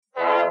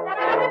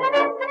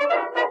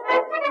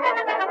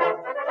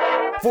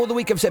For the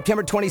week of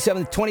September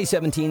 27th,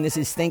 2017, this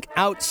is Think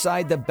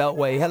Outside the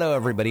Beltway. Hello,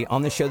 everybody.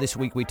 On the show this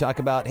week, we talk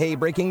about,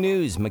 breaking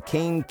news.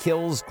 McCain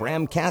kills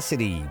Graham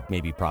Cassidy,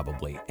 maybe,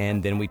 probably.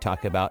 And then we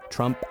talk about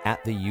Trump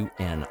at the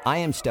UN. I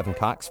am Stephen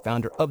Cox,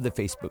 founder of the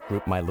Facebook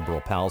group My Liberal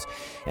Pals,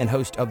 and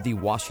host of the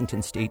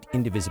Washington State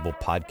Indivisible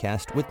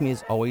podcast. With me,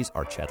 as always,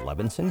 are Chad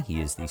Levinson.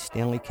 He is the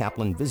Stanley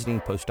Kaplan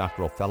Visiting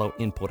Postdoctoral Fellow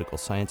in Political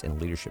Science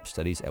and Leadership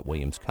Studies at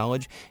Williams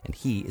College, and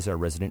he is our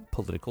resident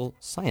political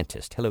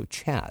scientist. Hello,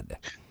 Chad.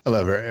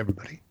 Hello,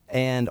 everybody.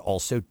 And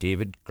also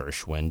David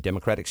Gershwin,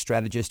 Democratic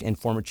strategist and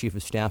former chief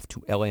of staff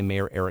to L.A.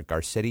 Mayor Eric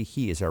Garcetti.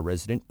 He is our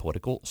resident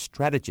political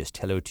strategist.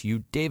 Hello to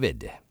you,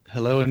 David.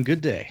 Hello and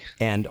good day.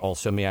 And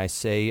also, may I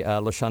say,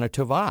 Lashana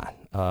Tova.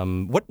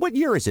 What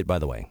year is it, by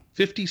the way?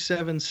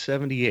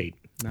 5778.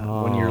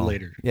 Now, 1 year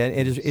later. Yeah,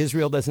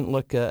 Israel doesn't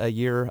look a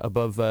year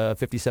above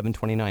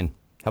 5729.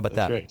 How about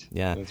That's that? Right.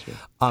 Yeah. That's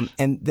right.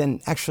 And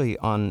then actually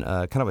on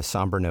kind of a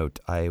somber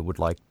note, I would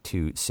like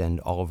to send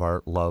all of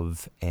our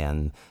love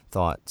and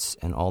thoughts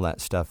and all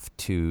that stuff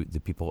to the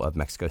people of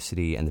Mexico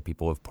City and the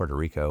people of Puerto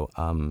Rico.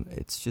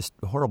 It's just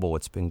horrible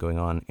what's been going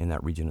on in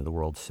that region of the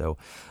world. So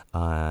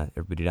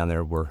everybody down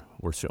there, we're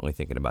certainly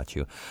thinking about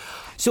you.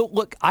 So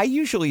look, I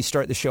usually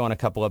start the show on a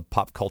couple of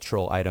pop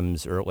cultural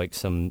items or like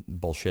some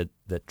bullshit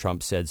that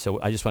Trump said.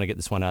 So I just want to get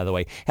this one out of the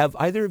way. Have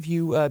either of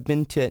you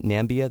been to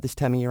Nambia this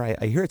time of year?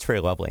 I hear it's very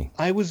lovely.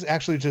 I was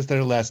actually just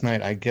there last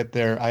night. I get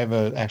there. I have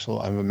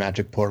a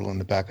magic portal in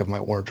the back of my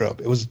wardrobe.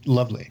 It was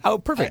lovely. Oh,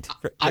 perfect.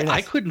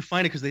 I couldn't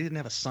find it because they didn't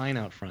have a sign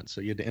out front, so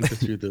you had to enter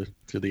through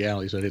the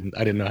alley. So I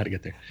didn't know how to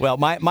get there. Well,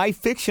 my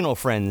fictional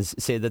friends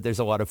say that there's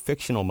a lot of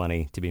fictional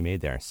money to be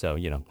made there. So,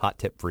 hot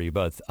tip for you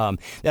both.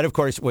 That, of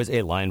course, was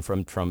a line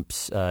from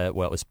Trump's, it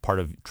was part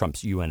of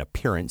Trump's UN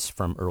appearance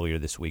from earlier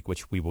this week,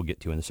 which we will get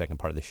to in the second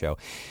part of the show.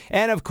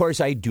 And, of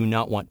course, I do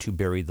not want to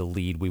bury the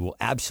lead. We will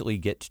absolutely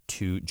get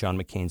to John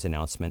McCain's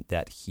announcement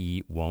that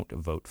he won't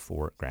vote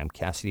for Graham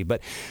Cassidy.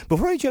 But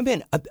before I jump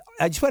in,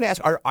 I just want to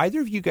ask, are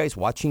either of you guys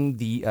watching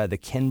the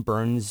Ken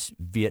Burns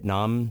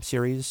Vietnam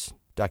series?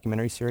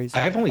 Documentary series?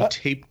 I've only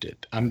taped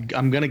it. I'm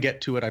going to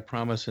get to it, I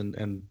promise,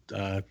 and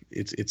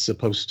it's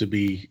supposed to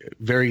be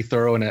very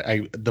thorough.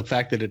 And the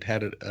fact that it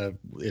had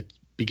its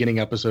beginning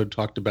episode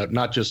talked about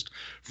not just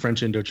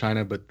French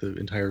Indochina, but the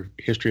entire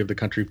history of the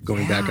country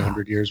going back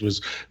 100 years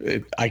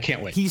I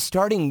can't wait. He's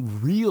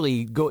starting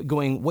really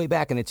going way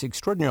back, and it's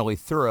extraordinarily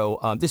thorough.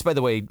 This, by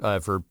the way,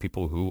 for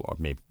people who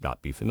may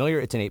not be familiar,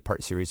 it's an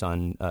 8-part series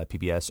on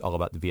PBS all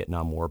about the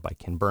Vietnam War by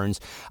Ken Burns.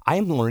 I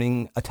am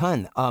learning a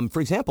ton. For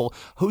example,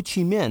 Ho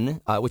Chi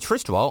Minh, which,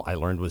 first of all, I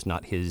learned was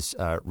not his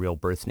real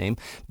birth name,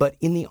 but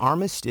in the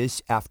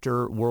armistice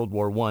after World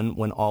War I,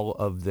 when all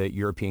of the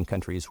European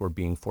countries were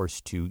being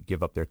forced to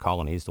give up their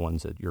colonies, the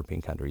ones that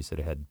European countries that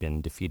had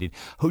been defeated,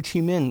 Ho Chi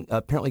Minh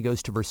apparently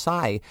goes to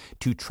Versailles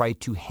to try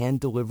to hand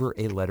deliver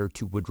a letter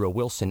to Woodrow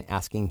Wilson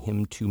asking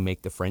him to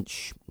make the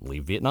French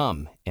leave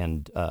Vietnam.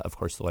 And of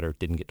course, the letter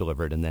didn't get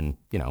delivered. And then,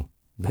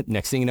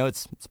 next thing you know,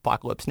 it's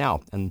Apocalypse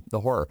Now and the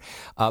horror.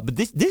 But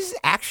this is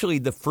actually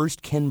the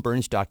first Ken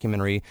Burns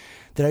documentary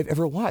that I've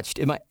ever watched.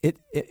 Am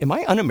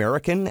I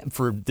un-American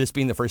for this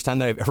being the first time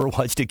that I've ever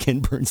watched a Ken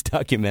Burns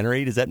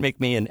documentary? Does that make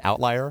me an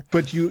outlier?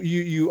 But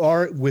you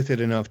are with it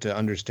enough to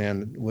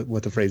understand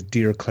what the phrase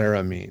 "Dear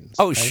Clara" means.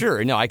 Oh, right?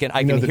 Sure. No, I can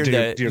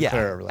hear Dear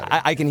Clara letter.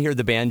 I can hear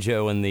the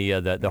banjo and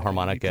the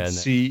harmonica.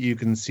 You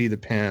can see the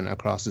pen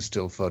across the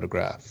still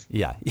photograph.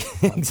 Yeah,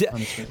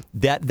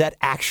 that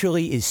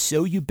actually is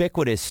so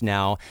ubiquitous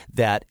now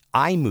that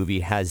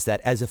iMovie has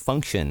that as a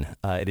function.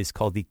 It is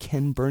called the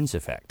Ken Burns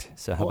effect.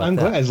 So how about I'm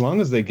that? glad, as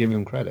long as they give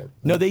him credit.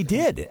 No, they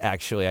did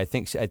actually. I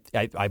think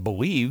I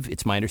believe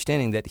it's my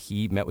understanding that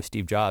he met with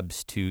Steve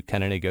Jobs to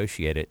kind of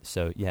negotiate it.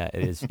 So yeah,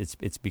 it is.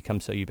 It's become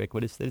so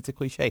ubiquitous that it's a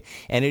cliche,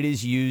 and it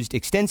is used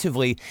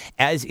extensively,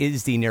 as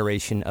is the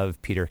narration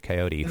of Peter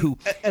Coyote, who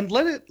and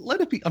let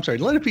it be. I'm sorry.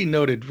 Let it be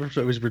noted.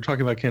 As we're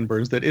talking about Ken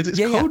Burns, that it's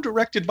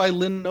co-directed by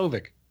Lynn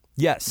Novick.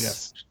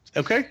 Yes.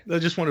 Okay, I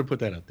just wanted to put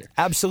that out there.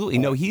 Absolutely.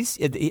 No, he's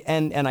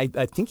and I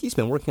think he's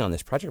been working on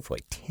this project for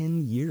like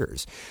 10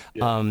 years.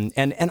 Yeah.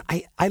 And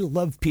I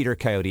love Peter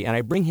Coyote, and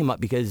I bring him up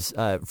because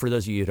for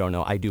those of you who don't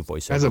know, I do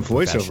voiceover. As a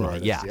voiceover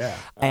artist, yeah.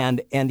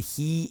 And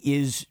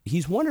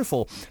he's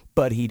wonderful,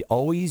 but he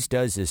always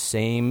does the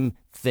same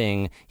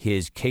thing.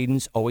 His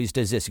cadence always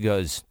does this. He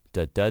goes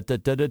da da da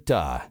da da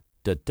da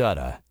da da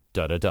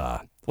da da da.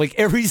 Like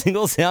every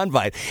single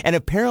soundbite. And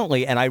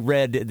apparently, and I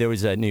read there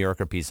was a New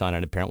Yorker piece on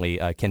it, apparently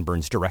Ken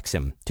Burns directs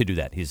him to do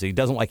that. He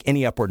doesn't like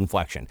any upward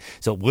inflection.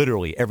 So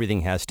literally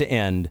everything has to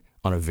end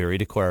on a very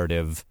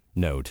declarative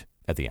note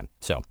at the end.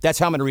 So that's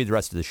how I'm going to read the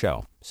rest of the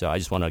show. So I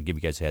just want to give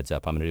you guys a heads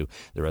up. I'm going to do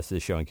the rest of the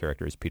show in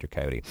character as Peter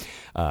Coyote.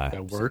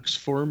 That works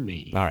for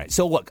me. All right.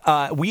 So look,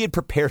 we had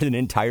prepared an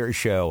entire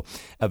show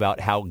about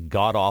how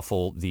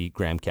god-awful the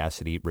Graham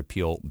Cassidy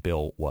repeal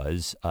bill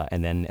was.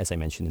 And then, as I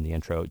mentioned in the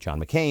intro,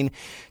 John McCain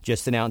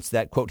just announced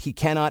that, quote, he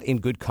cannot in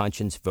good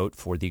conscience vote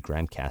for the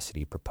Graham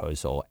Cassidy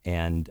proposal.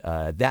 And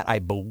that, I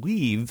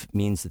believe,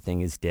 means the thing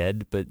is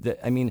dead. But,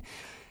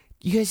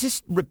 You guys,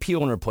 just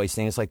repeal and replace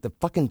things like the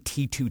fucking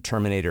T2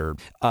 Terminator.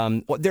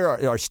 Well, there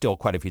are still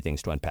quite a few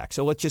things to unpack.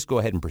 So let's just go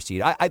ahead and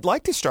proceed. I'd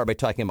like to start by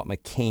talking about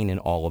McCain and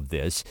all of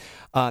this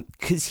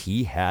because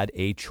he had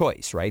a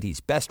choice, right? He's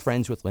best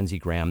friends with Lindsey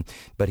Graham,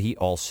 but he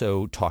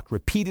also talked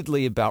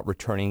repeatedly about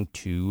returning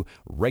to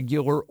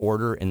regular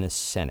order in the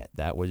Senate.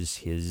 That was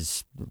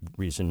his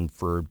reason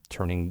for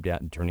giving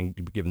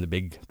the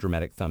big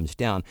dramatic thumbs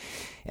down.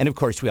 And of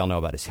course, we all know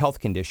about his health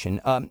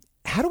condition.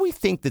 How do we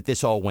think that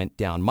this all went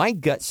down? My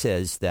gut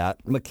says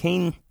that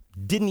McCain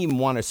didn't even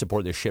want to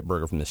support this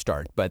shitburger from the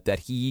start, but that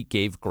he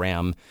gave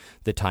Graham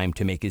the time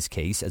to make his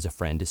case as a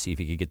friend to see if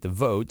he could get the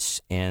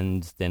votes.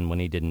 And then when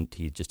he didn't,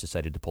 he just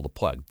decided to pull the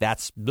plug.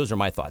 Those are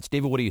my thoughts.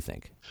 David, what do you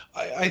think?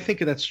 I think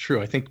that's true.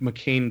 I think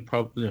McCain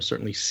probably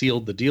certainly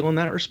sealed the deal in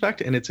that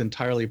respect, and it's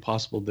entirely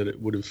possible that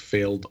it would have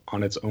failed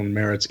on its own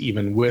merits,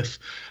 even with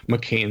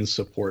McCain's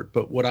support.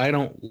 But what I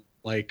don't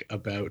like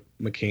about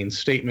McCain's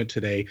statement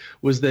today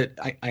was that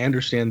I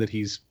understand that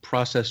he's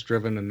process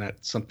driven and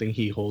that's something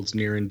he holds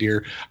near and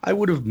dear. I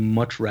would have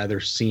much rather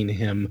seen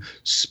him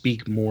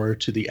speak more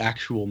to the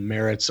actual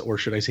merits, or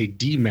should I say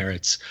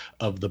demerits,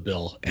 of the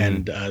bill.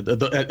 And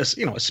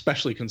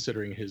especially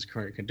considering his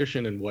current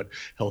condition and what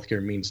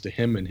healthcare means to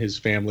him and his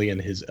family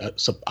and his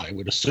I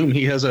would assume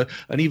he has an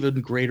even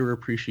greater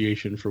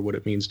appreciation for what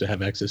it means to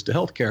have access to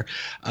healthcare.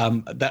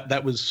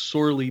 That was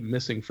sorely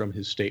missing from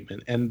his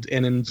statement. And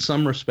in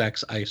some respects,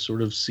 I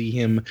sort of see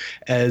him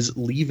as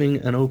leaving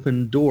an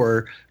open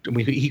door. I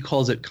mean, he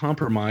calls it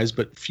compromise,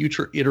 but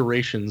future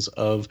iterations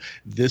of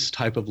this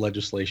type of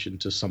legislation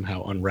to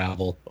somehow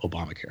unravel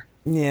Obamacare.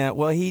 Yeah,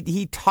 well,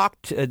 he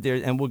talked there,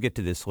 and we'll get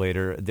to this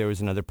later. There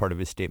was another part of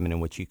his statement in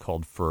which he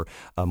called for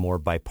a more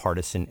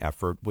bipartisan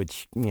effort,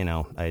 which,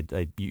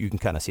 you can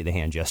kind of see the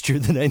hand gesture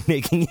that I'm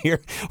making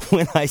here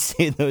when I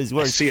say those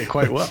words. I see it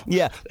quite well.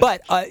 Yeah,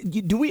 but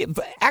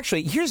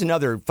here's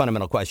another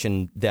fundamental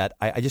question that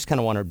I just kind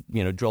of want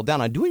to, drill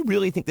down on. Do we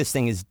really think this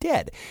thing is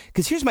dead?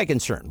 Because here's my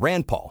concern.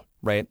 Rand Paul,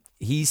 right?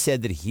 He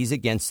said that he's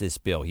against this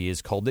bill. He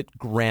has called it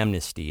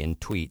Grahamnesty in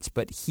tweets,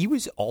 but he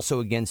was also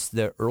against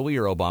the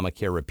earlier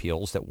Obamacare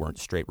repeals that weren't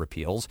straight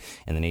repeals,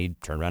 and then he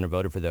turned around and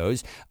voted for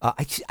those.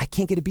 I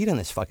can't get a beat on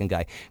this fucking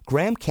guy.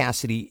 Graham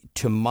Cassidy,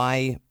 to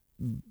my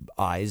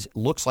eyes,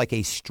 looks like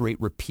a straight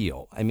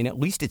repeal. I mean, at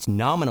least it's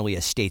nominally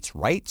a states'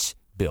 rights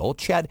bill.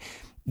 Chad,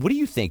 what do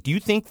you think? Do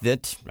you think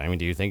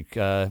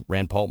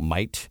Rand Paul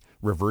might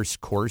reverse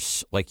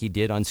course like he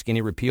did on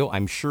skinny repeal?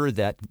 I'm sure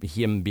that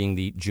him being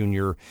the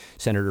junior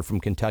senator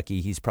from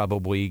Kentucky, he's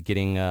probably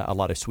getting a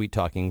lot of sweet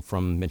talking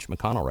from Mitch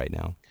McConnell right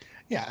now.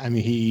 Yeah, I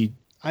mean,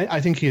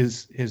 I think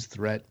his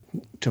threat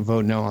to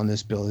vote no on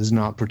this bill is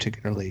not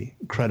particularly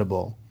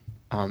credible,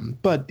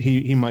 but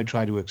he might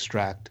try to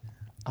extract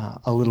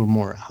a little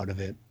more out of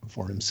it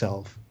for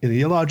himself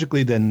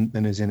ideologically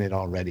than is in it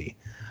already.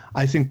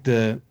 I think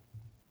the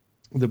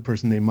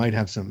person they might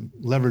have some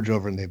leverage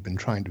over, and they've been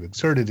trying to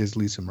exert it, is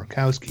Lisa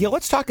Murkowski. Yeah,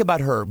 let's talk about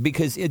her,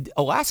 because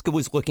Alaska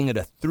was looking at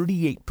a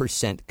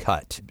 38%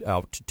 cut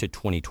out to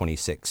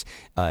 2026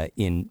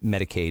 in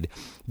Medicaid.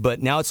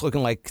 But now it's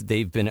looking like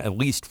they've been, at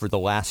least for the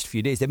last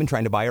few days, they've been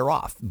trying to buy her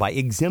off by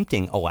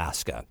exempting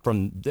Alaska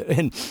from.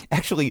 And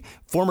actually,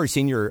 former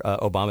senior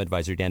Obama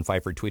advisor Dan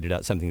Pfeiffer tweeted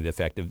out something to the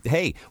effect of,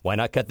 hey, why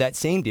not cut that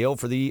same deal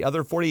for the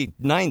other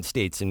 49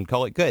 states and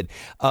call it good?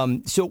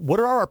 So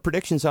what are our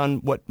predictions on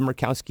what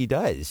Murkowski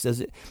does?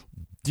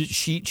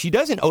 She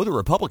doesn't owe the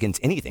Republicans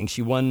anything.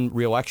 She won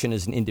re-election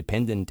as an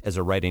independent, as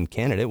a write-in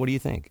candidate. What do you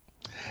think?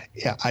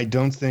 Yeah, I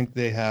don't think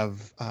they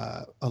have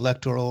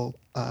electoral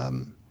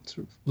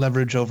sort of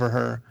leverage over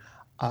her.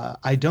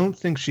 I don't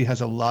think she has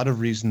a lot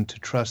of reason to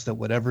trust that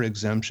whatever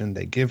exemption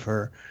they give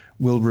her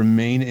will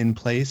remain in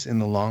place in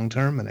the long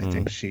term. And I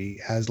think she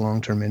has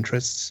long-term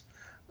interests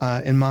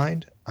in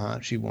mind.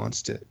 She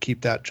wants to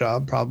keep that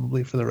job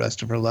probably for the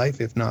rest of her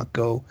life, if not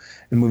go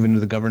and move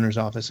into the governor's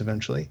office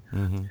eventually.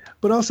 Mm-hmm.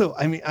 But also,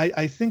 I mean,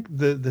 I think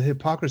the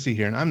hypocrisy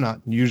here, and I'm not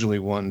usually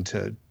one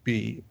to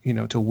be,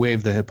 to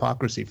wave the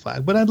hypocrisy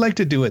flag, but I'd like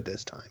to do it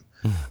this time.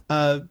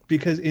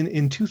 Because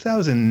in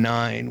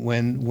 2009,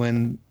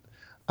 when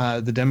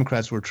the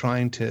Democrats were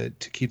trying to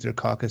keep their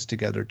caucus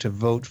together to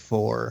vote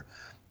for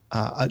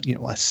a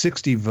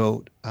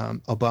 60-vote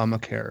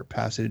Obamacare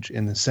passage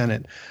in the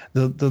Senate,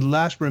 the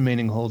last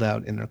remaining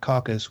holdout in their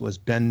caucus was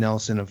Ben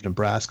Nelson of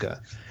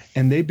Nebraska,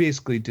 and they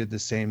basically did the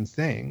same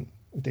thing.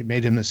 They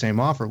made him the same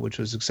offer, which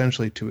was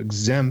essentially to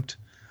exempt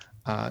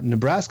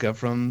Nebraska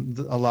from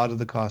a lot of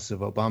the costs of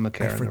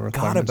Obamacare and the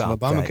requirements of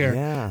Obamacare.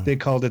 Yeah. They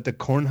called it the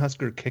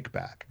Cornhusker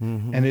kickback,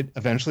 and it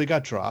eventually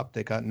got dropped.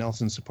 They got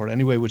Nelson's support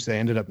anyway, which they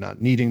ended up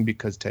not needing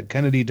because Ted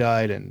Kennedy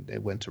died, and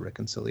it went to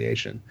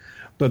reconciliation.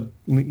 But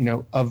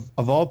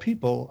of all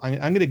people,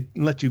 I'm going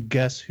to let you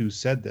guess who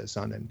said this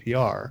on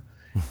NPR.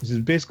 This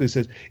basically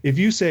says, if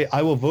you say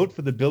I will vote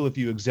for the bill if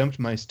you exempt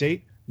my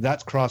state,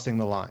 that's crossing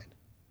the line.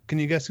 Can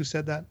you guess who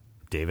said that?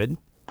 David?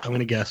 I'm going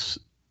to guess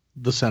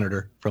the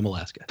senator from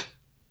Alaska.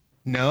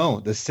 No,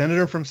 the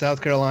senator from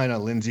South Carolina,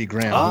 Lindsey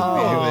Graham.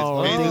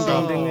 Oh,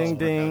 who ding, ding, ding,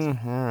 ding.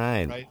 All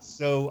right. Right.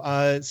 So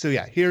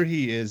yeah, here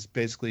he is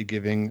basically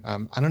giving,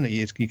 I don't know,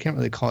 you can't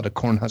really call it a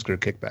Cornhusker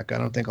kickback. I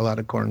don't think a lot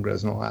of corn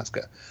grows in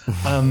Alaska.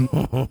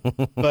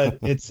 But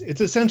it's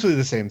essentially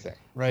the same thing,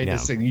 right? Yeah.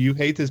 It's saying you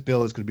hate this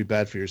bill, it's going to be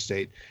bad for your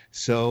state.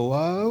 So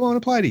it won't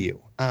apply to you,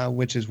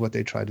 which is what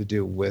they try to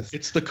do with.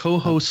 It's the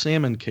Coho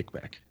salmon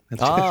kickback.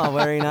 Oh,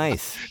 very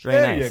nice. Very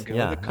there nice. you go.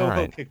 Yeah, The Coho all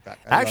right. kickback.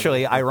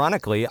 Actually,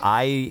 ironically,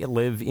 I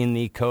live in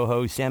the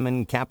Coho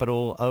salmon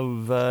capital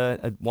of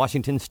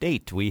Washington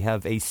State. We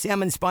have a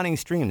salmon spawning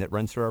stream that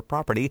runs through our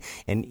property,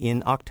 and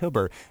in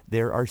October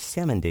there are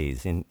salmon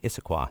days in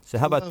Issaquah. So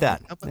how about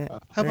that?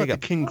 How about the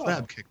king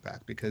crab kickback?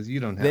 Because you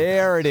don't have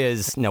There that. it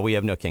is. No, we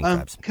have no king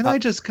crabs. Can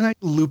I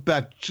loop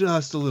back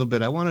just a little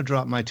bit? I want to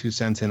drop my 2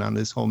 cents in on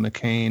this whole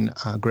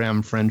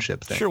McCain-Graham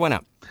friendship thing. Sure, why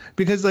not?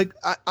 Because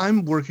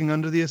I'm working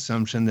under the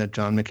assumption that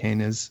John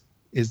McCain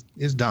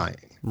is dying,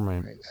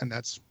 Right. and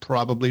that's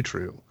probably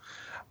true.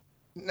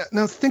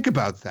 Now think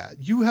about that.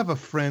 You have a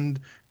friend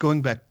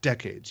going back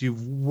decades.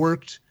 You've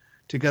worked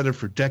together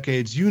for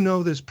decades. You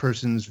know this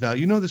person's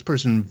value. You know this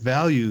person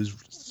values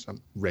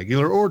some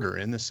regular order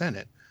in the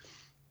Senate,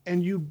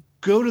 and you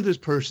go to this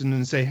person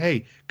and say,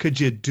 "Hey, could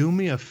you do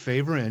me a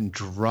favor and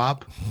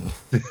drop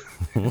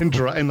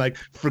and like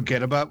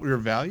forget about your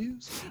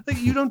values?" Like,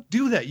 you don't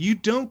do that. You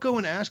don't go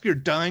and ask your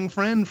dying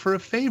friend for a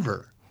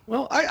favor.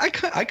 Well, I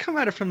come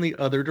at it from the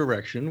other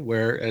direction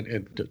where,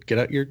 and get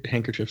out your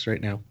handkerchiefs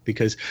right now,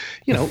 because,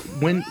 you know,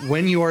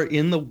 when you are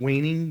in the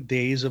waning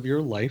days of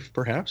your life,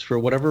 perhaps for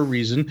whatever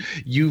reason,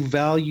 you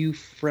value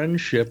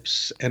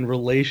friendships and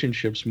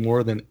relationships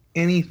more than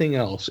anything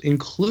else,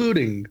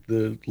 including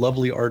the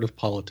lovely art of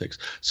politics.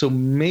 So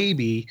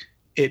maybe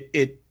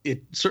it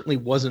certainly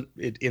wasn't,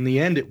 in the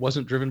end, it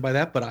wasn't driven by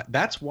that. But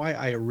that's why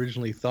I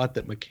originally thought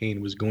that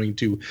McCain was going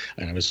to,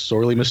 and I was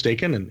sorely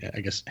mistaken, and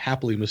I guess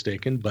happily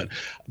mistaken, but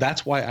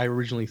that's why I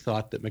originally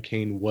thought that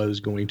McCain was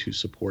going to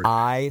support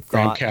I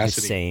Graham thought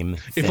Cassidy. the same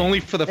thing. If only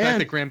for the fact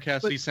that Graham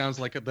Cassidy sounds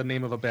like the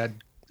name of a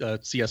bad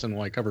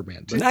CSNY cover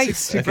band. But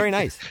Nice. Very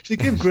nice. To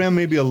give Graham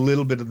maybe a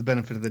little bit of the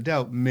benefit of the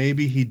doubt,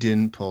 maybe he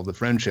didn't pull the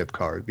friendship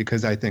card,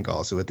 because I think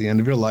also at the end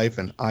of your life,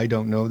 and I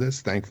don't know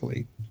this,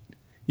 thankfully,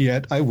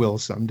 yet I will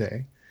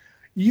someday,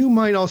 you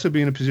might also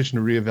be in a position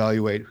to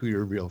reevaluate who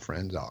your real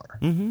friends are.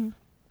 Mm-hmm.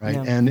 Right.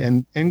 Yeah.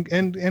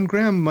 And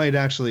Graham might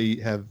actually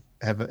have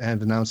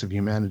an ounce of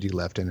humanity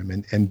left in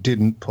him and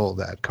didn't pull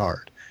that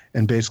card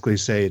and basically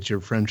say it's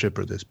your friendship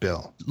or this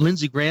bill.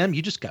 Lindsey Graham,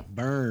 you just got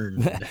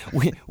burned.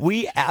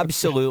 we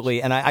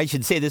absolutely, and I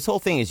should say this whole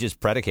thing is just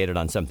predicated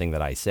on something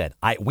that I said.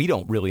 We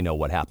don't really know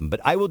what happened, but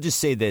I will just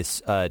say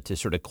this to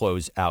sort of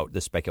close out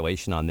the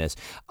speculation on this.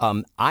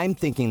 I'm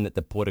thinking that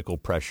the political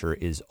pressure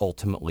is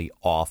ultimately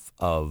off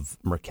of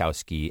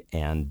Murkowski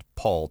and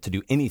Paul to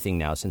do anything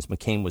now, since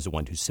McCain was the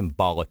one who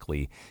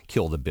symbolically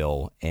killed the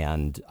bill,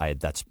 and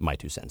that's my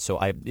 2 cents. So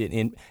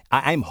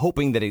I'm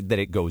hoping that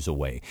it goes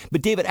away.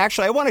 But David,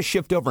 actually, I want to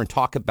shift over and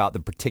talk about the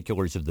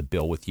particulars of the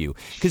bill with you,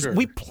 because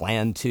we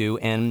planned to,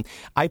 and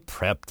I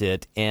prepped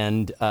it,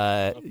 and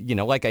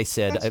like I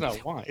said, that's not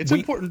why. It's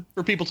important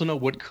for people to know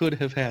what could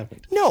have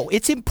happened. No,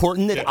 it's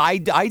important that I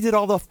did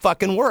all the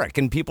fucking work,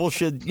 and people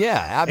should,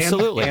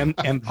 absolutely, and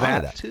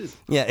that too.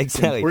 Yeah,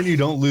 exactly. Important you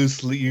don't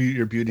lose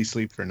your beauty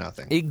sleep for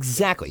nothing.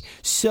 Exactly.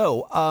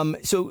 So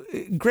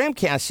Graham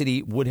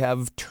Cassidy would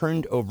have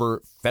turned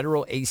over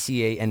federal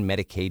ACA and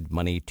Medicaid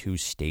money to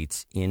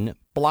states in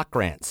block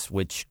grants,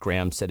 which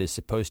Graham said is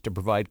supposed to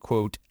provide,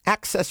 quote,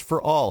 access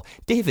for all.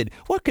 David,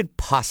 what could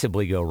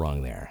possibly go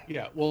wrong there?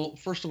 Yeah, well,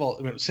 first of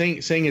all,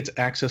 saying it's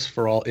access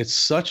for all, it's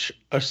such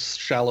a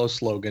shallow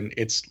slogan.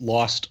 It's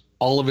lost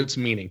all of its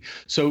meaning.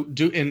 So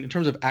in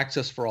terms of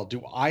access for all,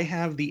 do I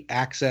have the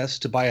access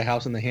to buy a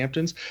house in the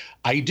Hamptons?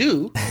 I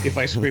do, if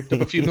I scraped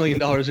up a few $1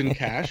 million in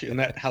cash, and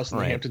that house in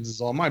the Hamptons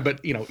is all mine. But,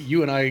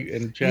 you and I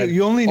and Chad,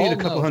 you only need a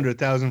couple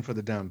 $100,000 for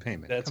the down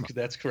payment.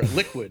 That's correct.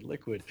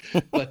 Liquid.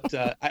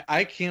 But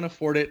I can't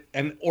afford it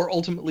or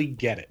ultimately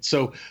get it.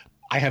 So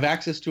I have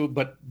access to it,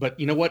 but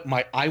you know what?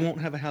 I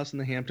won't have a house in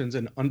the Hamptons,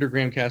 and under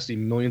Graham Cassidy,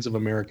 millions of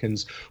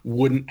Americans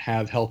wouldn't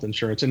have health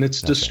insurance. And it's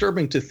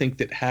disturbing to think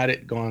that had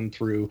it gone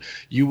through,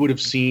 you would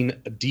have seen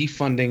a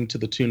defunding to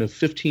the tune of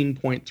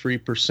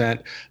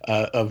 15.3%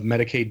 of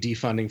Medicaid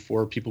defunding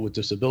for people with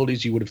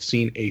disabilities. You would have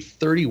seen a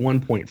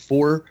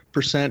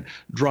 31.4%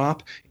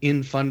 drop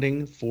in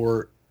funding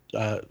for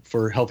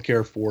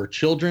healthcare for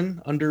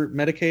children under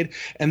Medicaid.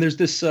 And there's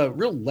this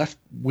real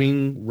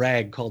left-wing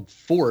rag called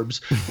Forbes,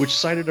 which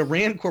cited a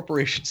Rand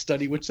Corporation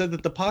study which said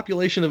that the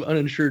population of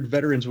uninsured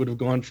veterans would have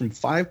gone from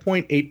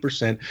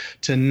 5.8%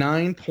 to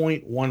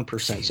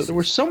 9.1%. So there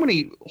were so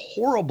many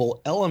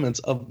horrible elements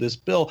of this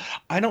bill.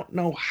 I don't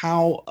know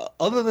how,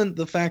 other than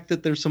the fact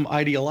that there's some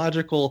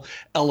ideological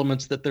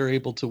elements that they're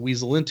able to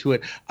weasel into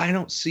it, I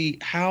don't see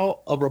how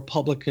a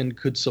Republican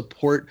could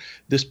support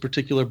this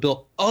particular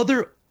bill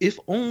if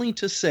only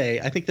to say,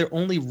 I think their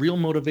only real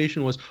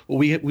motivation was, well,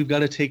 we've got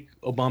to take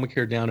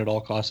Obamacare down at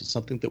all costs. It's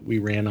something that we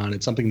ran on.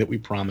 It's something that we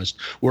promised.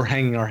 We're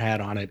hanging our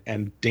hat on it,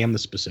 and damn the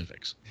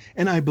specifics.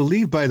 And I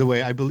believe, by the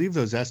way,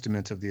 those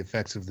estimates of the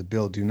effects of the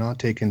bill do not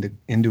take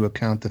into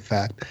account the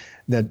fact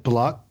that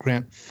block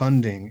grant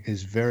funding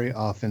is very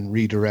often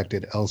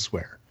redirected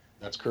elsewhere.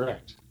 That's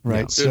correct.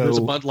 Right. Yeah. So there's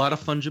a lot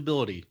of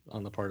fungibility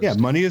on the part of the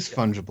state. Money is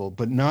fungible,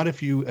 but not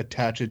if you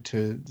attach it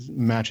to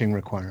matching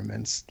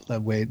requirements,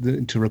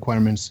 to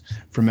requirements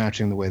for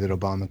matching the way that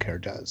Obamacare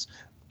does.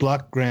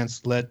 Block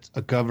grants let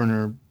a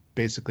governor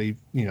basically,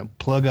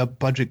 plug up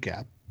budget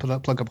gap,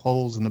 plug up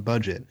holes in the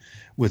budget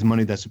with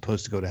money that's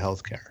supposed to go to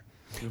healthcare.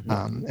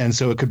 Mm-hmm. And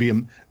so it could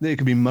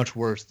be much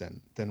worse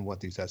than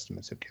what these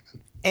estimates have given.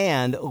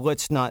 And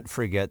let's not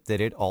forget that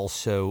it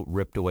also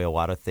ripped away a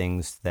lot of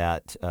things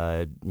that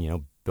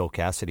Bill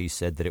Cassidy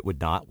said that it would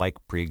not, like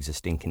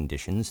pre-existing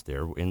conditions.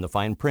 There in the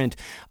fine print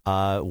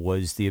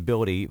was the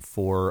ability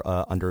for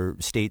under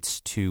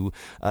states to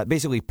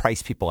basically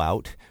price people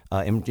out.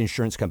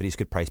 Insurance companies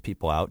could price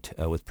people out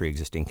with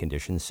pre-existing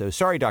conditions. So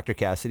sorry, Dr.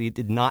 Cassidy, it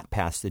did not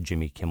pass the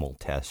Jimmy Kimmel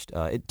test.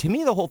 To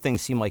me, the whole thing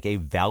seemed like a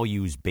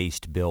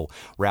values-based bill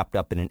wrapped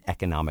up in an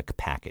economic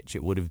package.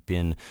 It would have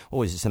been,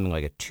 something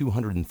like a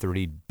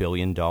 $230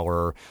 billion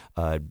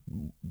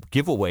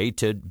giveaway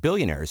to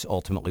billionaires.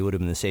 Ultimately, would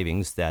have been the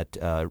savings that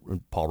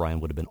Paul Ryan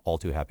would have been all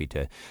too happy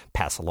to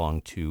pass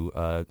along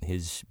to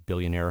his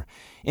billionaire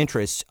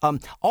interests.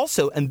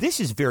 Also, and this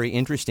is very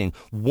interesting,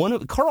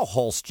 Carl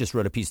Hulse just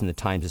wrote a piece in the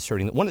Times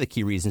asserting that one of the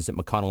key reasons that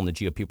McConnell and the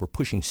GOP were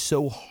pushing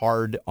so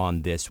hard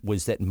on this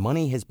was that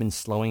money has been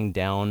slowing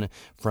down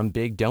from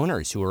big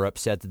donors who are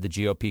upset that the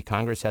GOP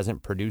Congress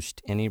hasn't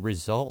produced any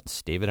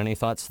results. David, any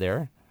thoughts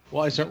there?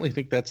 Well, I certainly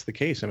think that's the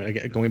case. I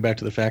mean, going back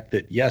to the fact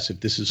that, yes,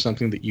 if this is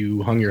something that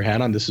you hung your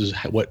hat on, this is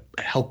what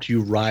helped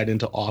you ride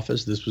into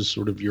office. This was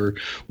sort of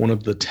one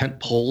of the tent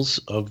poles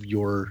of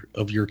your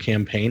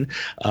campaign,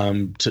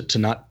 to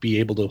not be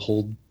able to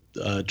hold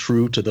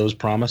true to those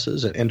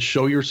promises and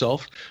show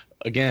yourself,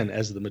 again,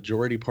 as the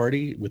majority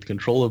party with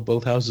control of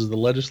both houses of the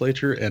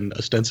legislature and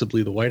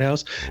ostensibly the White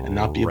House, and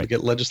not be able to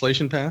get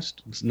legislation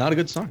passed. It's not a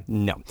good sign.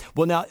 No.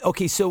 Well, now,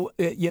 okay, so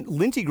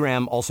Lindsey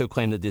Graham also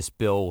claimed that this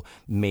bill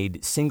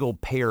made single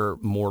payer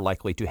more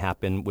likely to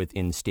happen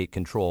within state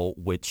control,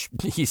 which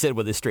he said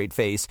with a straight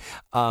face.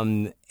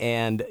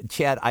 And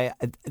Chad,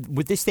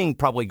 with this thing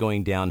probably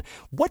going down,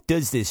 what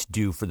does this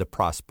do for the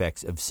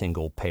prospects of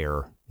single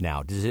payer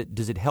now? Does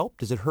it help?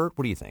 Does it hurt?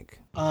 What do you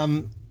think?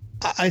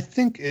 I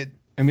think it.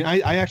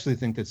 I actually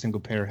think that single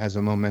payer has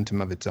a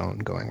momentum of its own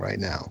going right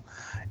now.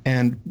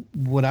 And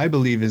what I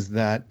believe is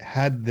that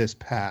had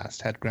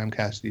Graham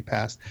Cassidy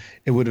passed,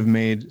 it would have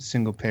made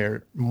single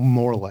payer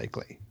more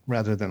likely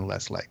rather than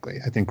less likely.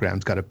 I think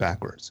Graham's got it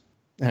backwards.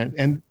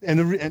 And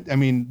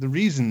the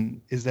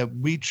reason is that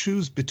we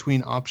choose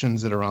between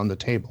options that are on the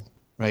table,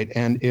 right?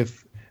 And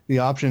if the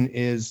option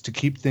is to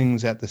keep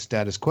things at the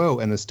status quo,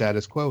 and the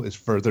status quo is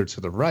further to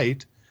the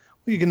right,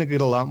 you're going to get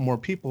a lot more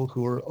people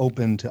who are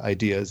open to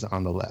ideas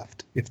on the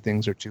left if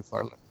things are too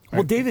far left. Right?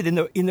 Well, David,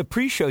 in the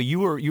pre-show, you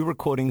were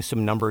quoting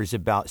some numbers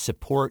about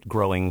support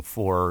growing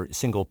for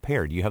single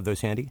payer. Do you have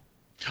those handy?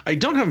 I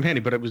don't have them handy,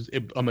 but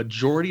a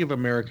majority of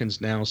Americans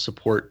now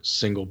support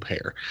single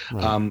payer.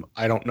 Right.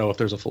 I don't know if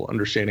there's a full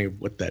understanding of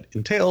what that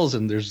entails,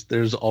 and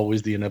there's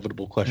always the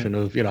inevitable question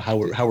of how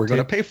we're going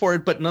to pay for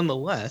it. But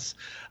nonetheless,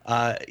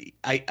 I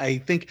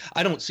think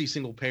I don't see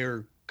single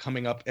payer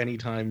coming up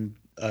anytime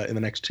in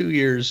the next 2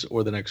 years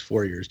or the next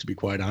 4 years, to be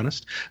quite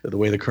honest, the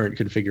way the current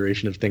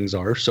configuration of things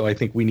are. So I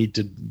think we need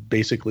to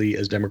basically,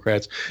 as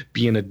Democrats,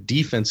 be in a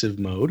defensive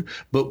mode.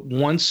 But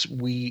once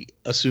we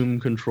assume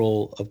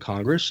control of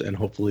Congress and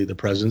hopefully the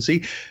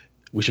presidency,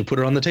 we should put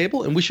it on the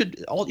table, and we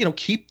should all,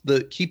 keep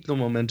the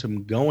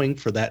momentum going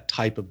for that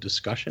type of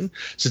discussion.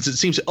 Since it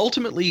seems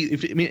ultimately,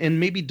 and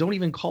maybe don't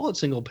even call it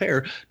single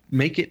payer,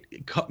 make it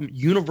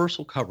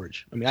universal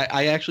coverage.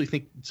 I actually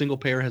think single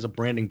payer has a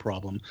branding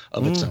problem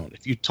of its own.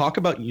 If you talk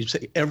about, you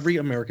say every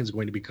American is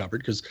going to be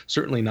covered, because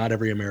certainly not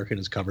every American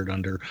is covered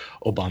under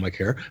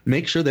Obamacare.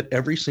 Make sure that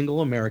every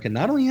single American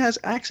not only has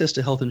access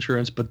to health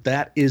insurance, but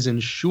that is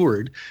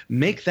insured.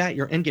 Make that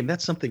your end game.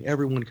 That's something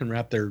everyone can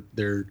wrap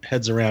their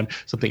heads around.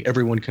 Something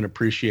everyone can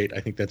appreciate. I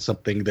think that's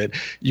something that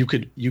you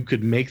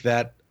could make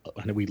that.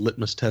 I know we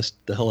litmus test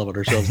the hell out of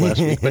ourselves last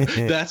week, but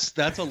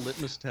that's a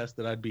litmus test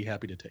that I'd be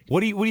happy to take.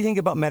 What do you think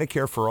about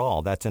Medicare for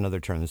All? That's another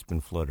term that's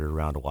been floated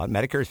around a lot.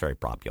 Medicare is very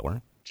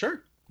popular.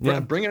 Sure. Yeah.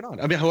 Bring it on.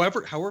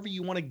 However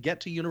you want to get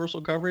to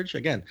universal coverage,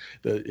 again,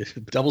 the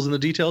devil's in the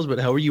details, but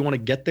however you want to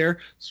get there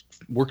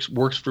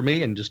works for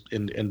me,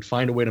 and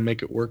find a way to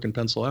make it work and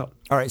pencil out.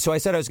 All right. So I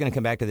said I was going to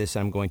come back to this,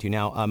 and I'm going to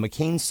now.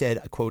 McCain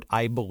said, quote,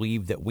 "I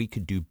believe that we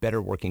could do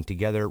better working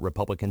together,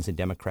 Republicans and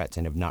Democrats,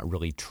 and have not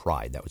really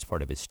tried." That was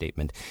part of his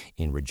statement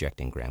in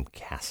rejecting Graham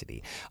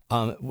Cassidy.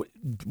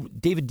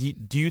 David,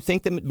 do you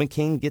think that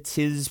McCain gets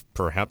his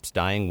perhaps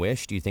dying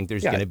wish? Do you think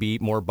there's going to be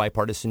more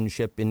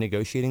bipartisanship in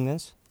negotiating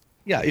this?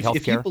 Yeah,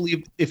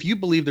 if you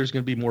believe there's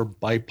going to be more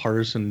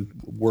bipartisan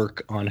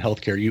work on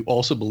healthcare, you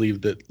also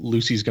believe that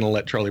Lucy's going to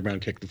let Charlie Brown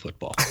kick the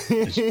football.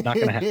 It's not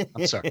going to happen.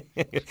 I'm sorry.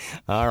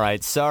 All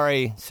right,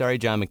 sorry,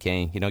 John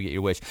McCain. You don't get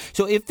your wish.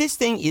 So if this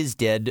thing is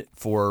dead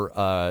for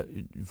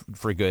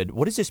good,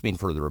 what does this mean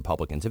for the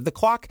Republicans? If the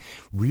clock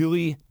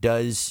really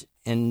does,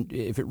 and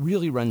if it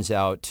really runs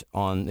out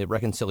on the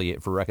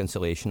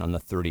reconciliation on the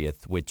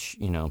 30th, which,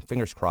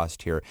 fingers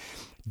crossed here,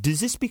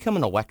 does this become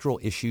an electoral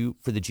issue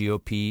for the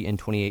GOP in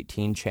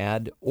 2018,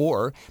 Chad?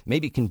 Or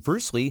maybe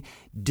conversely,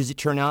 does it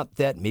turn out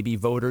that maybe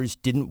voters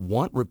didn't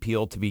want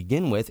repeal to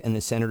begin with, and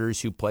the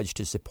senators who pledged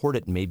to support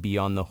it may be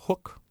on the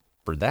hook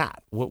for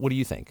that? What do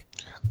you think?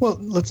 Well,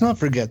 let's not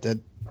forget that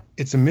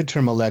it's a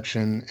midterm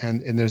election,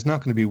 and there's not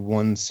going to be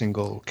one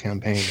single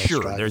campaign.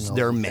 Sure,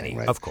 there are many,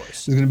 right? Of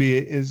course. There's going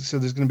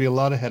to be a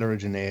lot of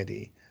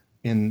heterogeneity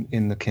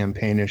in the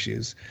campaign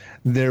issues.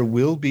 There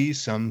will be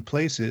some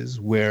places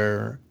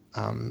where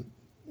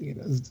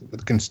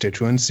the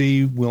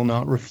constituency will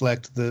not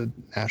reflect the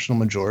national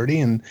majority,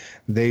 and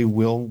they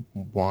will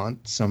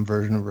want some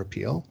version of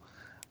repeal.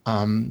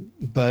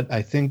 But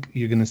I think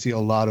you're going to see a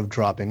lot of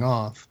dropping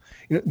off.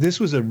 This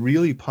was a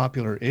really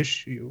popular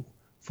issue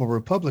for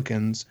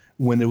Republicans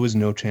when there was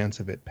no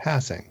chance of it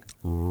passing.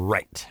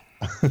 Right.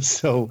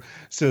 So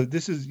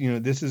this is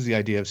the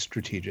idea of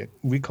strategic.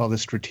 We call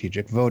this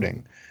strategic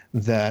voting,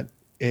 that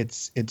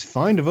it's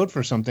fine to vote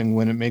for something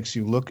when it makes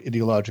you look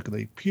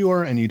ideologically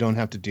pure and you don't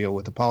have to deal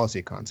with the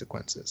policy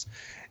consequences.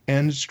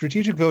 And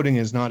strategic voting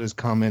is not as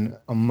common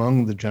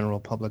among the general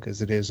public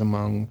as it is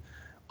among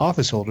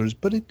office holders,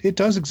 but it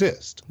does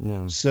exist.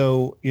 Yeah.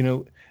 So,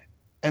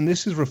 and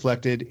this is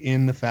reflected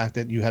in the fact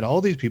that you had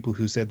all these people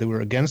who said they were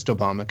against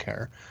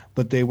Obamacare,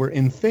 but they were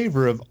in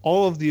favor of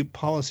all of the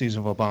policies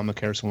of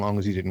Obamacare so long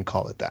as you didn't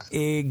call it that.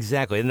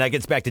 Exactly. And that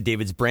gets back to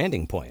David's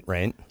branding point,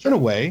 right? In a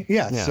way,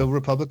 yes. Yeah. So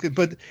Republican,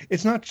 but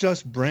it's not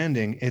just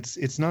branding.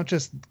 It's not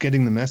just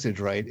getting the message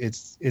right.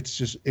 It's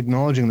just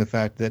acknowledging the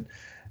fact that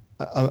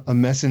a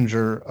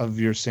messenger of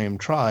your same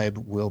tribe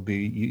will be,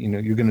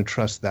 you're going to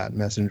trust that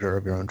messenger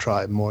of your own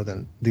tribe more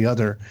than the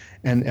other,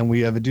 and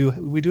we do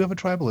have a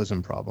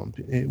tribalism problem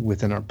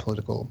within our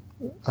political,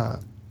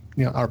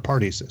 our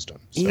party system.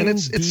 So. And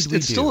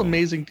it's still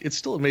amazing. It's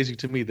still amazing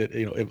to me that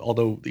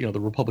although the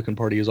Republican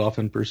Party is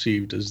often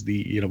perceived as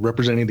the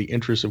representing the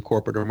interests of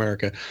corporate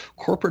America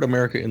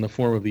in the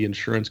form of the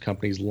insurance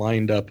companies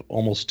lined up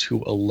almost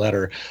to a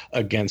letter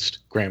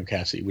against Graham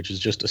Cassidy, which is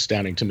just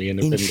astounding to me. And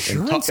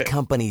insurance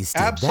companies,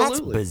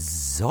 absolutely, that's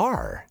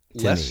bizarre.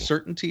 Less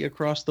certainty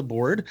across the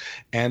board,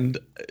 and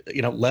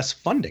less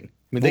funding.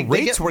 I mean,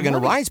 rates were going to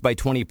rise by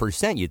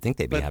 20%. You'd think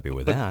they'd be happy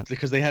with that.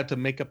 Because they had to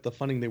make up the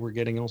funding they were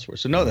getting elsewhere.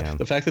 So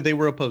the fact that they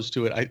were opposed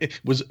to it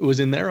was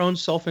in their own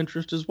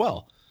self-interest as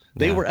well.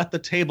 They were at the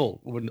table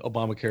when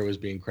Obamacare was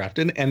being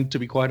crafted. And to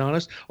be quite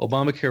honest,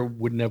 Obamacare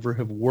would never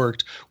have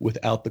worked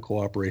without the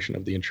cooperation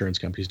of the insurance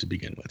companies to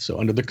begin with. So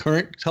under the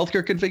current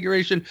healthcare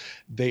configuration,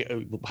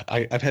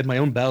 I've had my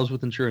own battles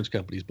with insurance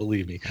companies,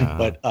 believe me.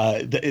 But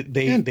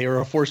they are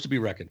a force to be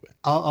reckoned with.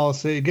 I'll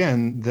say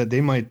again that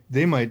they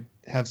might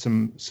have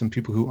some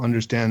people who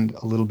understand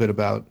a little bit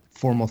about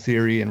formal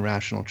theory and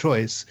rational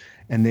choice,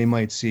 and they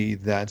might see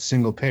that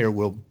single payer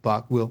will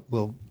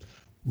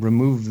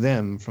remove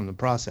them from the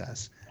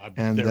process,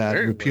 and that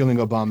repealing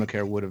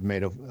Obamacare would have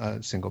made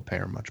a single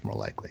payer much more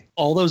likely.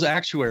 All those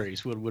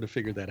actuaries would have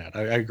figured that out.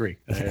 I agree.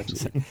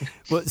 Absolutely.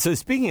 Well, so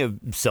speaking of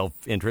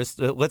self-interest,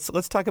 let's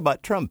talk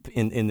about Trump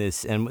in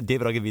this. And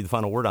David, I'll give you the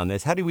final word on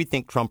this. How do we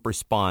think Trump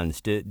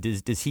responds?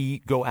 Does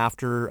he go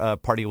after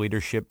party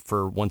leadership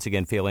for once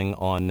again failing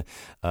on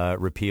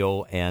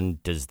repeal,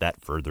 and does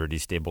that further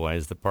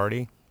destabilize the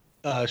party?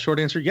 Short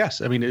answer, yes.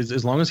 I mean,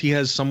 as long as he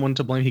has someone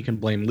to blame, he can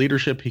blame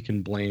leadership. He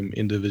can blame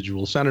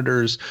individual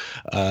senators,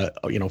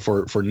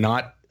 for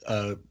not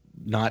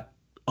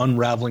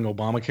unraveling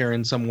Obamacare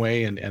in some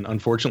way. And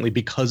unfortunately,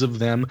 because of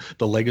them,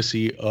 the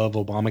legacy of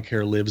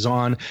Obamacare lives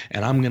on.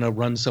 And I'm going to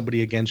run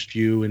somebody against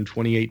you in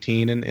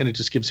 2018. And it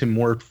just gives him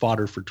more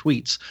fodder for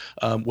tweets.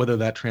 Whether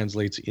that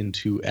translates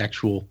into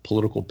actual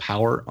political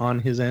power on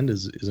his end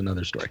is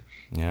another story.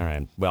 All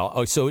right.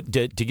 Well, so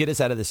to get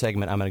us out of the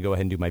segment, I'm going to go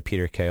ahead and do my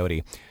Peter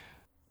Coyote.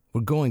 We're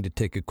going to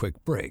take a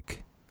quick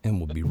break, and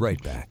we'll be right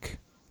back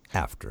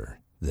after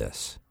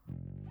this.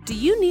 Do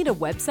you need a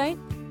website?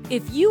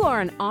 If you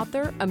are an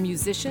author, a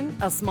musician,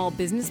 a small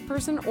business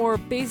person, or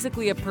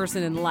basically a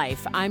person in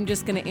life, I'm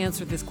just going to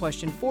answer this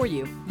question for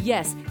you.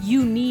 Yes,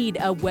 you need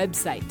a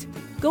website.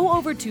 Go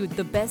over to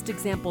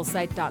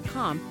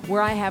thebestexamplesite.com,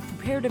 where I have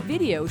prepared a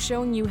video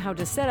showing you how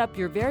to set up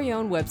your very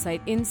own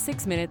website in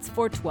 6 minutes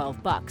for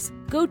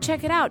 $12. Go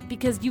check it out,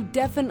 because you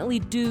definitely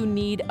do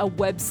need a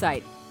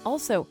website.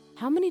 Also,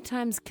 how many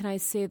times can I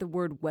say the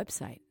word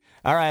website?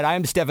 All right,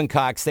 I'm Stephen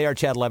Cox. They are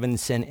Chad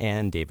Levinson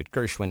and David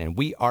Gershwin, and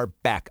we are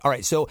back. All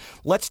right, so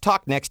let's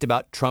talk next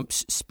about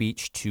Trump's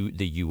speech to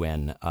the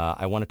UN.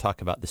 I want to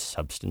talk about the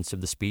substance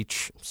of the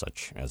speech,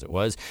 such as it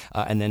was,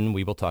 and then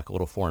we will talk a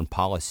little foreign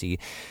policy.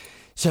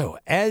 So,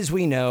 as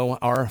we know,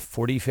 our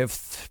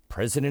 45th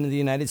President of the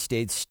United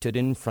States stood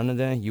in front of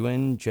the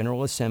UN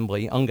General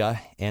Assembly, UNGA,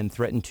 and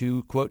threatened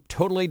to, quote,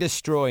 totally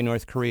destroy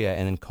North Korea,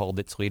 and then called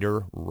its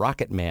leader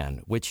Rocket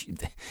Man, which,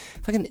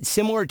 fucking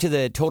similar to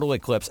the total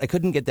eclipse. I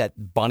couldn't get that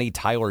Bonnie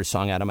Tyler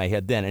song out of my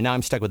head then, and now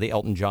I'm stuck with the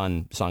Elton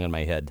John song in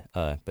my head.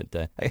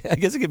 But I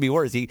guess it could be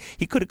worse. He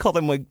could have called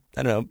him, like,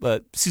 I don't know,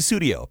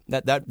 Susudio.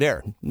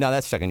 There. Now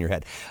that's stuck in your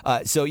head.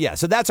 So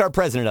that's our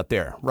president up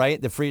there,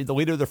 right? The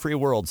leader of the free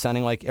world,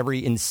 sounding like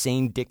every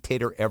insane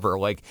dictator ever,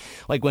 like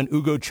when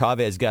Hugo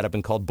Chavez got up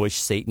and called Bush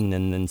Satan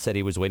and then said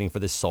he was waiting for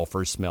the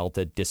sulfur smell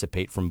to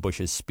dissipate from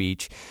Bush's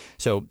speech.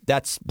 So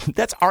that's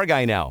our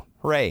guy now.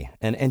 Hooray.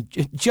 And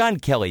John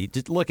Kelly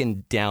just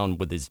looking down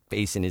with his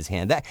face in his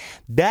hand.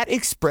 That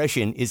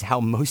expression is how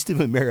most of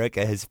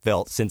America has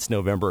felt since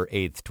November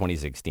 8th,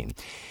 2016.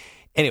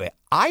 Anyway,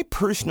 I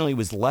personally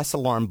was less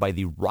alarmed by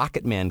the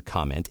Rocket Man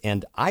comment,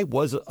 and I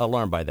was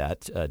alarmed by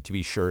that, to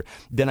be sure,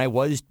 than I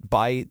was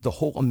by the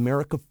whole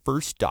America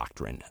First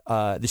doctrine.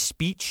 The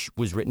speech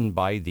was written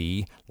by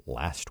the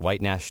last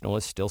white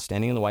nationalist still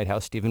standing in the White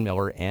House, Stephen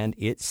Miller, and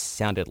it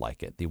sounded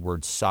like it. The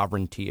word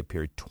sovereignty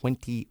appeared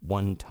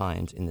 21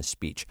 times in the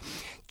speech.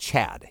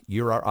 Chad,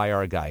 you're our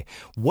IR guy.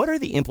 What are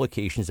the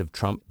implications of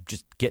Trump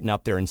just getting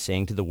up there and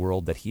saying to the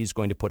world that he's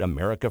going to put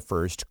America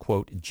first,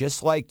 quote,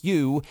 just like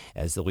you,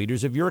 as the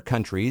leaders of your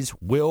countries,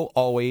 will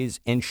always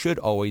and should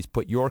always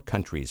put your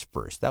countries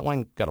first? That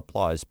line got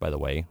applause, by the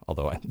way,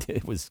 although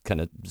it was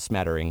kind of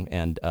smattering,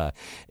 and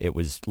it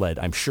was led,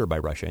 I'm sure, by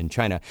Russia and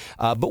China.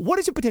 But what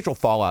is the potential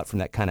fallout from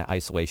that kind of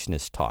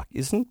isolationist talk?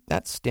 Isn't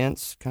that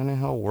stance kind of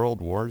how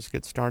world wars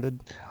get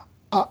started?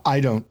 I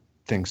don't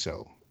think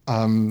so.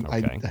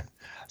 Okay.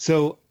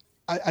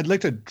 I'd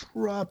like to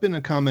drop in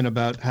a comment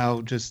about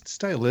how just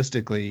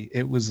stylistically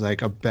it was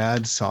like a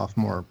bad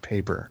sophomore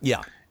paper.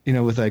 Yeah.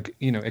 With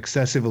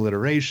excessive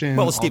alliteration.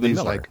 Well, Stephen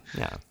Miller. Like,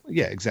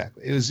 yeah,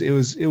 exactly. It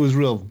was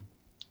real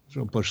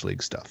Bush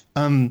League stuff.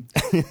 But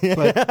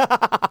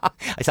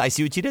I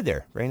see what you did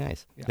there. Very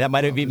nice. Yeah, that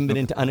might have even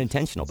been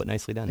unintentional, but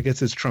nicely done. I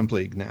guess it's Trump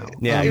League now.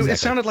 Yeah, exactly. It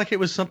sounded like it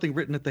was something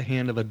written at the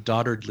hand of a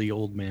dotardly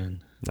old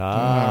man.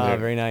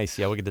 Very nice.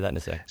 Yeah, we'll get to that in a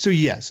sec. So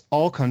yes,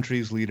 all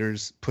countries'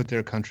 leaders put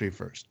their country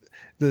first.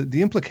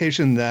 The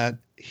implication that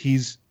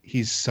he's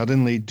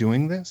suddenly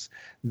doing this,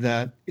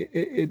 that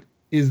it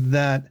is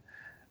that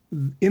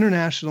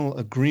international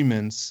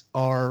agreements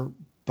are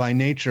by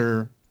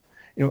nature,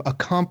 a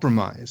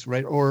compromise,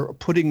 right? Or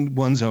putting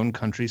one's own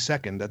country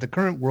second, that the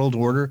current world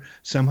order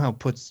somehow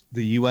puts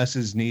the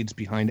U.S.'s needs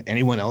behind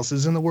anyone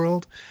else's in the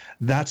world.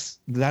 That's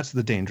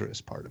the dangerous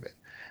part of it.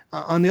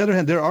 On the other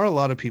hand, there are a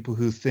lot of people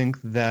who think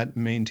that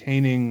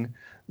maintaining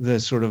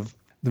the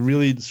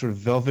really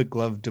velvet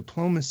glove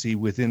diplomacy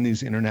within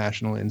these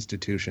international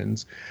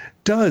institutions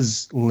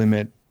does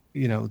limit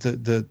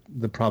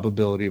the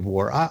probability of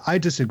war. I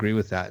disagree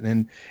with that.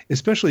 And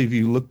especially if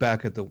you look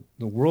back at the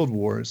world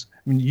wars,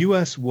 I mean,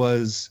 U.S.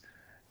 was,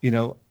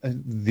 the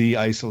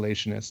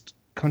isolationist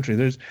country.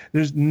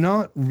 There's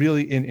not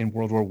really in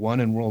World War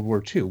I and World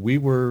War II. We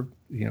were,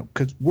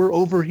 because we're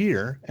over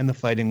here and the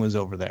fighting was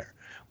over there.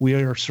 We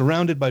are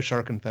surrounded by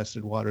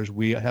shark-infested waters.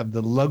 We have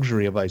the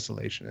luxury of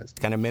isolationism.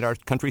 Kind of made our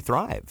country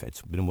thrive.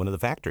 It's been one of the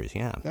factors,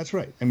 yeah. That's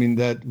right. I mean,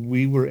 that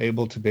we were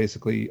able to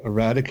basically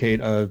eradicate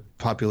a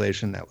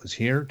population that was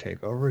here,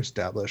 take over,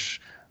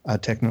 establish a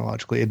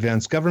technologically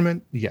advanced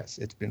government. Yes,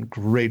 it's been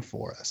great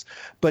for us.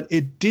 But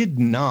it did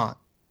not,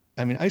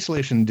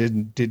 isolation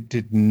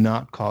did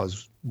not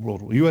cause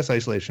World War. U.S.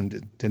 isolation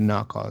did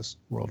not cause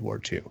World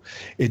War II.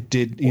 It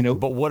did,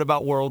 But what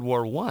about World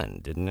War I?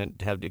 Didn't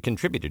it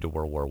contributed to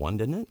World War I,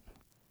 didn't it?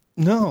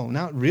 No,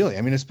 not really.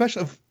 First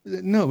of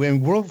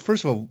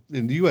all,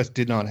 the U.S.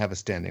 did not have a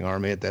standing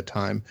army at that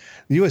time.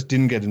 The U.S.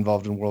 didn't get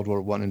involved in World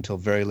War I until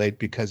very late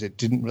because it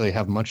didn't really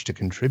have much to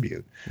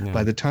contribute. Yeah.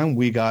 By the time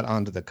we got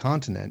onto the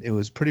continent, it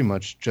was pretty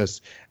much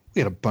just,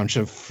 we had a bunch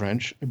of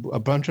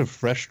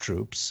fresh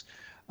troops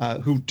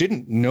who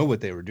didn't know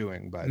what they were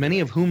doing.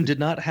 Many of whom did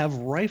not have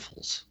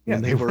rifles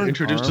when they were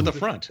introduced to the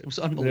front. It was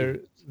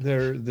unbelievable.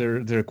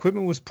 Their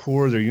equipment was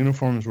poor. Their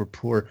uniforms were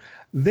poor.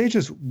 They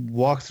just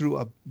walked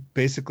through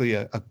basically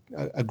a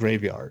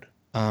graveyard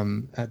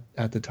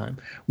at the time.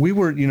 We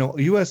were,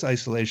 U.S.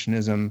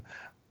 isolationism,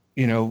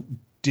 and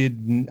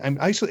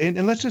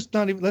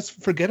let's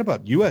forget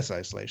about U.S.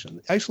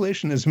 isolation.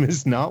 Isolationism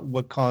is not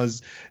what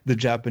caused the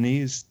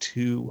Japanese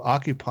to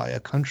occupy a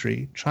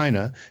country,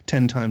 China,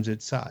 10 times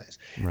its size.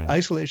 Right.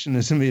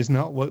 Isolationism is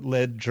not what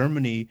led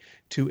Germany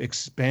to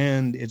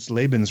expand its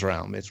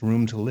Lebensraum, its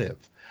room to live,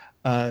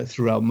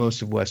 throughout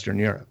most of Western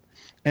Europe.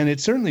 And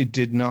it certainly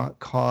did not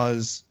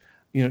cause,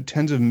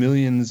 tens of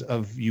millions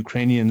of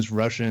Ukrainians,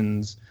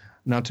 Russians,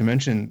 not to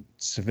mention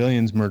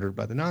civilians murdered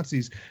by the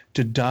Nazis,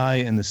 to die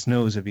in the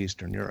snows of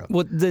Eastern Europe.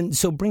 Well, then,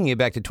 so bringing it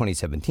back to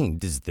 2017,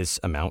 does this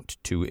amount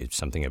to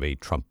something of a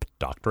Trump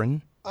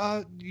doctrine?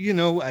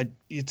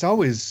 It's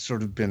always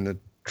sort of been the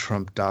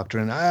Trump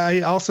doctrine.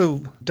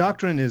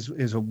 Doctrine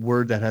is a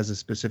word that has a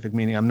specific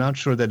meaning. I'm not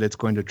sure that it's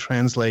going to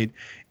translate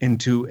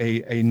into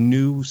a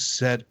new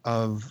set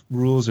of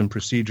rules and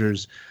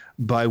procedures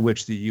by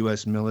which the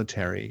U.S.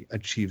 military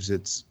achieves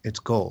its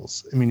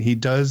goals. I mean, he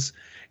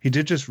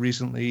did just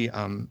recently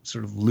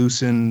sort of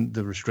loosen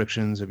the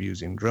restrictions of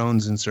using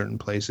drones in certain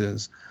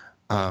places.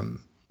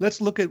 Let's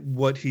look at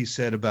what he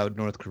said about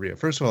North Korea.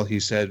 First of all,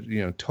 he said,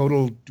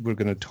 we're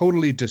going to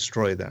totally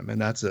destroy them.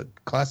 And that's a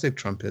classic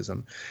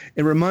Trumpism.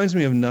 It reminds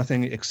me of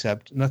nothing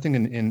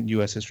in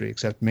U.S. history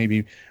except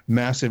maybe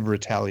massive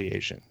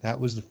retaliation. That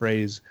was the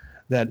phrase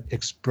that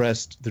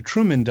expressed the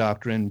Truman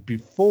Doctrine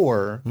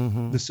before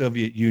the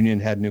Soviet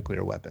Union had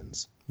nuclear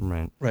weapons.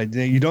 Right.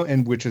 You don't,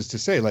 and which is to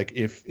say, like,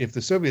 if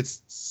the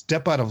Soviets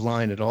step out of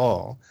line at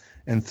all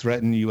and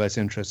threaten U.S.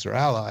 interests or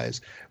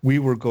allies, we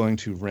were going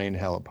to rain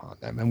hell upon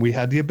them. And we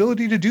had the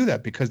ability to do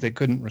that because they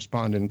couldn't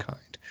respond in kind.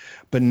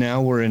 But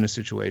now we're in a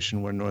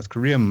situation where North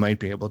Korea might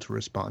be able to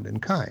respond in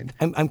kind.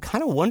 I'm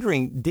kind of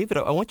wondering, David,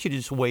 I want you to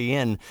just weigh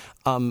in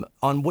on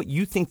what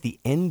you think the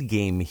end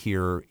game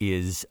here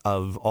is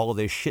of all of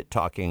this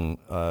shit-talking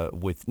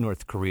with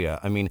North Korea.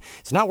 I mean,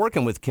 it's not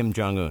working with Kim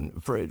Jong-un.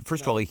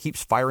 First of all, he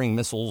keeps firing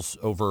missiles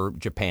over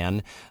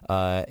Japan.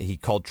 He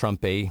called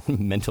Trump a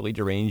mentally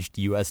deranged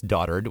U.S.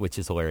 dotard, which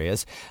is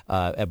hilarious.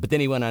 But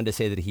then he went on to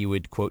say that he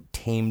would, quote,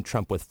 tame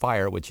Trump with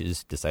fire, which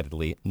is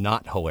decidedly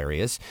not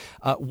hilarious.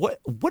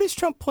 What is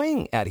Trump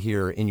playing at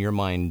here in your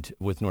mind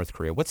with North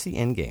Korea? What's the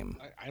end game?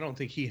 I don't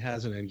think he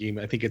has an end game.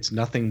 I think it's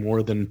nothing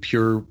more than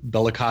pure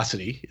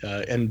bellicosity,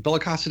 and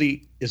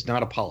bellicosity is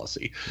not a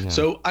policy. Yeah.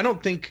 So I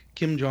don't think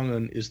Kim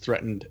Jong-un is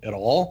threatened at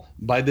all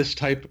by this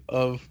type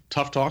of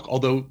tough talk,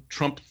 although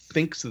Trump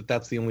thinks that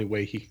that's the only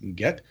way he can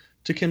get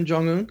to Kim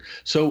Jong-un.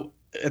 So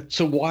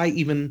why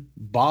even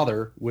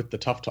bother with the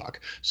tough talk?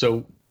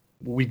 So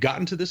we've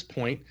gotten to this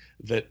point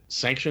that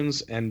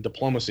sanctions and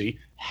diplomacy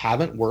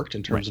haven't worked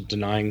in terms of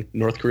denying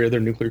North Korea their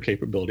nuclear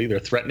capability. They're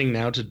threatening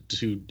now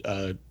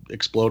to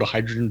explode a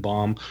hydrogen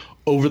bomb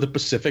over the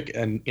Pacific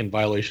and in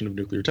violation of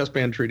nuclear test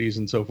ban treaties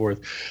and so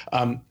forth.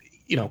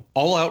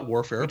 All-out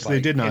warfare. Which they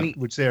did not,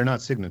 which they are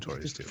not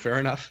signatories to. Fair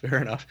enough.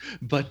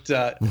 But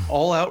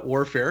all-out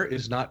warfare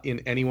is not in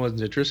anyone's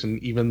interest, and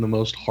even the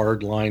most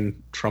hardline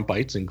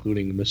Trumpites,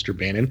 including Mr.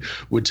 Bannon,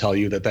 would tell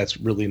you that that's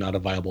really not a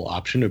viable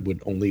option. It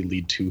would only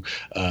lead to,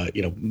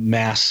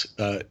 mass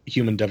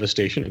human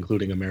devastation,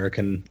 including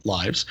American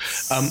lives.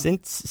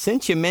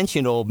 Since you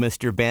mentioned old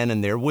Mr.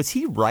 Bannon there, was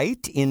he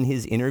right in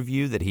his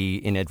interview that he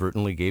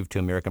inadvertently gave to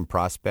American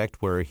Prospect,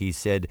 where he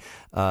said,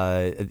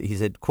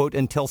 quote,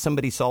 until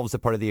somebody solves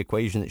the part of the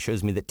equation that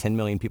shows me that 10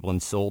 million people in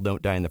Seoul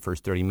don't die in the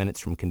first 30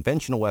 minutes from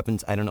conventional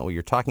weapons, I don't know what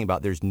you're talking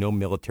about. There's no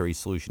military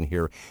solution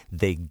here.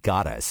 They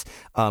got us.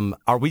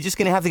 Are we just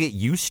going to have to get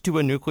used to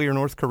a nuclear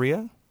North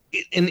Korea?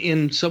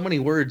 In so many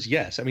words,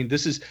 yes. I mean,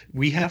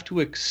 we have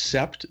to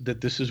accept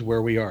that this is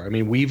where we are. I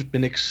mean, we've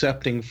been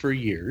accepting for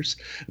years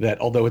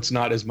that although it's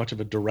not as much of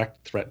a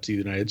direct threat to the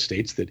United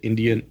States, that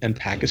India and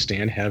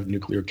Pakistan have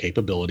nuclear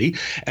capability,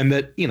 and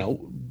that,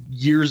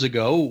 years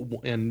ago,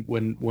 and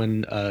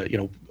when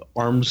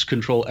arms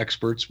control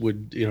experts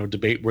would,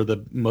 debate where the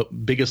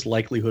biggest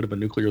likelihood of a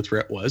nuclear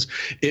threat was,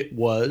 it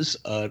was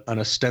an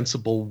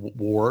ostensible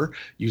war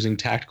using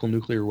tactical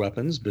nuclear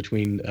weapons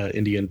between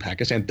India and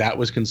Pakistan. That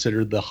was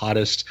considered the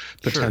hottest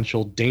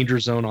potential danger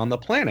zone on the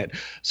planet.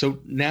 So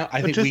now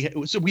I think we've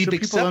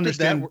accepted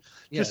that.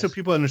 Just so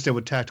people understand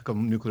what tactical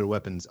nuclear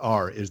weapons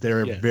are, is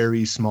they're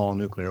very small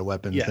nuclear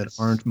weapons that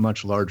aren't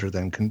much larger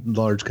than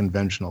large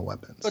conventional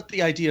weapons. But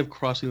the idea of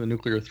crossing the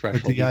nuclear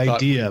threshold. But the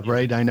idea,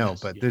 right? I know,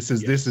 but this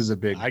is a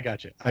big. I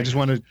got you. I just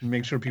want to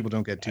make sure people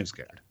don't get too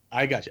scared.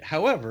 I got you.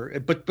 However,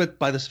 but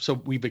by this, so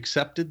we've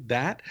accepted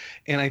that,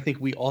 and I think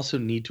we also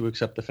need to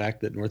accept the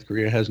fact that North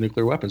Korea has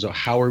nuclear weapons. So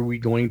how are we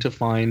going to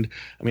find?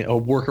 I mean, a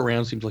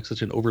workaround seems like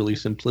such an overly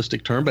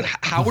simplistic term, but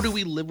how do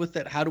we live with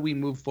that? How do we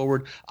move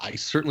forward? I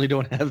certainly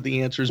don't have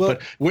the answers,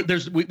 but we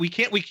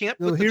can't we can't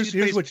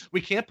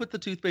put the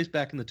toothpaste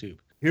back in the tube.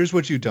 Here's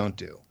what you don't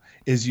do: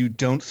 is you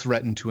don't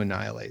threaten to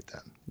annihilate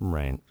them.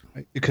 Right.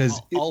 Because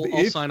I'll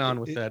sign on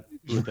with that.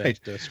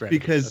 That strategy.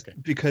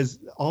 Because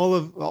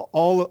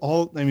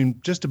all I mean,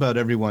 just about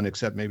everyone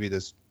except maybe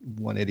this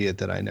one idiot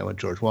that I know at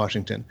George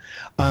Washington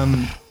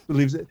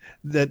believes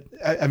that.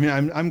 I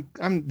mean,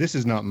 I'm this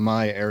is not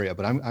my area,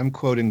 but I'm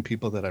quoting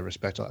people that I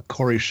respect a lot: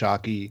 Kori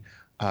Schake,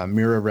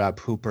 Mira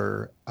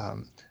Rapp-Hooper,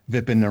 Vipin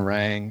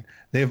Narang.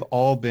 They've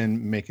all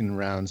been making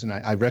rounds, and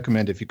I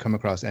recommend if you come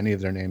across any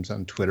of their names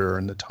on Twitter or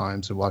in the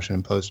Times or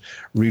Washington Post,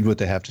 read what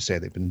they have to say.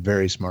 They've been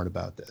very smart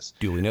about this.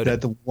 Duly noted. That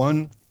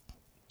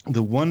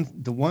the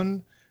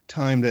one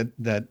time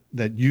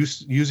that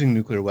using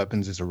nuclear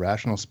weapons is a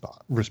rational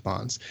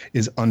response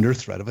is under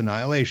threat of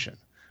annihilation.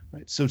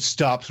 Right. So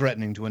stop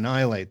threatening to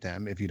annihilate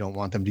them if you don't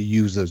want them to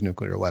use those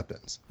nuclear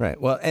weapons. Right.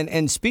 Well,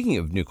 and speaking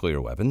of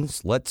nuclear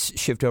weapons, let's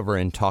shift over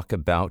and talk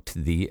about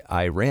the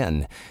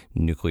Iran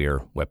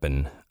nuclear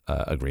weapon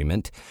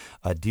agreement,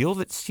 a deal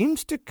that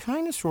seems to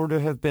kind of sort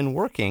of have been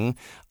working.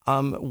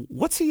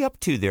 What's he up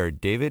to there,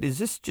 David? Is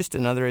this just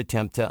another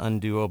attempt to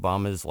undo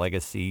Obama's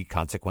legacy?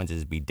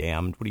 Consequences be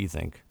damned. What do you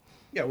think?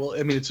 Yeah, well,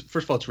 I mean,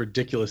 first of all, it's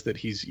ridiculous that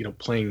he's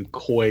playing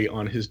coy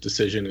on his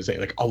decision and saying,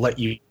 like, I'll let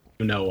you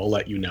know, I'll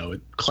let you know.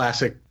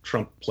 Classic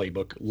Trump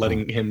playbook,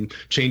 letting him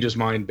change his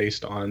mind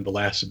based on the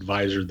last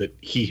advisor that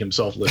he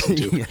himself listened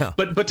to. Yeah.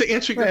 But to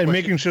answer your and question,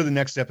 making sure the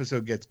next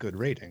episode gets good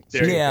ratings.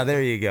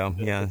 There you go.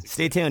 Yeah,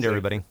 stay tuned,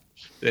 everybody.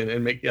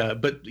 And make,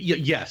 but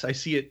yes, I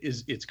see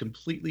it's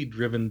completely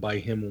driven by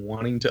him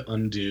wanting to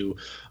undo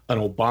an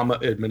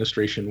Obama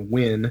administration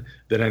win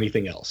than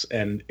anything else,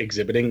 and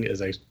exhibiting,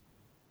 as I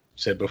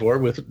said before,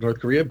 with North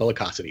Korea,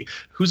 bellicosity.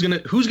 Who's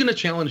gonna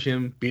challenge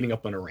him beating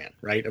up on Iran,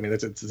 right? I mean,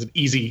 it's an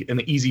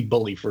easy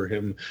bully for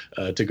him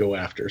to go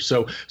after.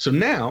 So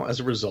now, as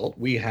a result,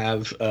 we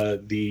have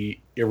the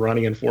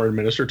Iranian foreign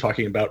minister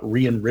talking about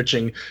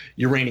re-enriching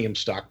uranium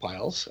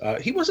stockpiles.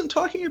 He wasn't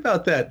talking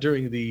about that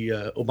during the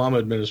Obama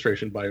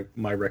administration, by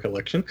my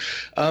recollection.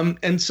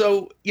 And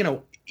so,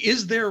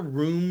 is there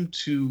room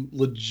to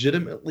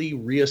legitimately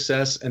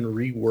reassess and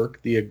rework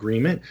the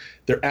agreement?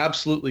 There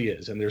absolutely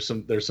is, and there's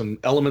some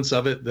elements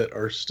of it that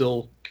are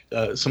still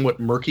somewhat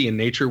murky in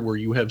nature, where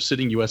you have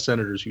sitting U.S.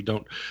 senators who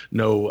don't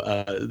know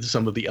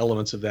some of the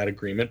elements of that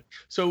agreement.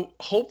 So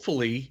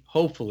hopefully,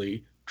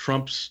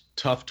 Trump's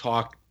tough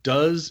talk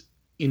does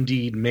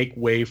indeed make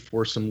way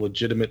for some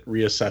legitimate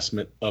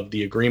reassessment of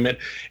the agreement,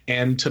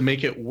 and to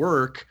make it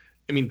work.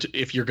 I mean,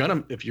 if you're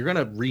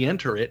gonna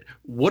re-enter it,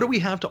 what do we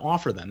have to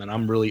offer them? And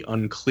I'm really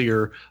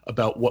unclear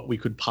about what we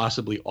could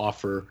possibly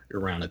offer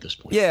Iran at this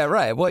point. Yeah,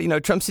 right. Well,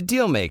 Trump's a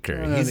deal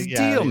maker. He's a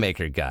deal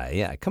maker guy.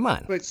 Yeah, come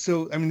on. But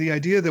so, I mean, the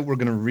idea that we're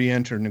going to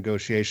re-enter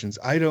negotiations,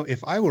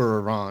 if I were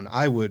Iran,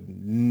 I would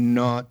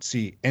not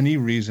see any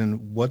reason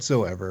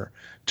whatsoever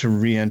to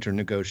re-enter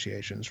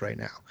negotiations right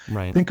now.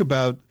 Right. Think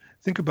about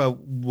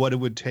what it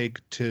would take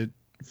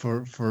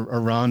for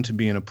Iran to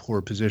be in a poor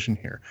position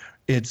here.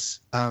 It's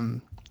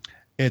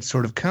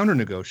sort of counter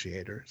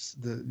negotiators.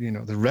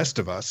 The rest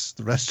of us,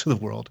 the rest of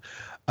the world,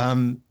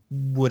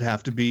 would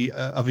have to be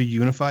of a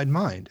unified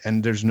mind.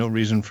 And there's no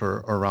reason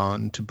for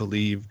Iran to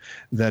believe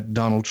that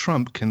Donald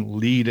Trump can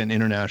lead an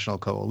international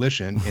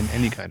coalition in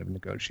any kind of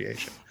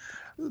negotiation.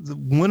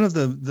 One of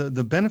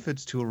the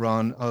benefits to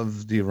Iran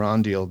of the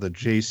Iran deal, the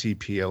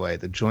JCPOA,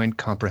 the Joint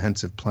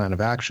Comprehensive Plan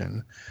of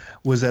Action,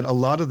 was that a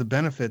lot of the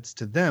benefits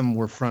to them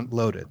were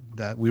front-loaded,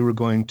 that we were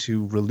going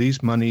to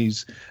release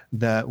monies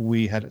that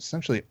we had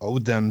essentially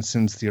owed them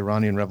since the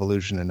Iranian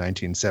Revolution in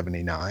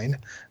 1979.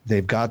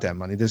 They've got that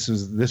money. This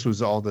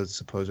was all the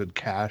supposed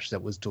cash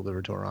that was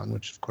delivered to Iran,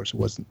 which of course it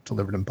wasn't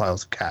delivered in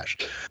piles of cash.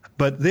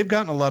 But they've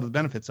gotten a lot of the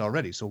benefits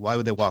already, so why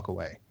would they walk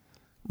away?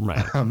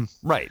 Right.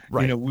 Right.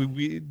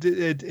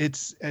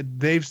 There's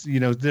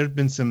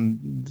been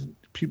some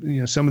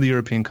people, some of the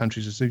European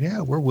countries have said, yeah,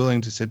 we're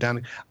willing to sit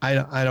down.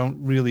 I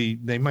don't really,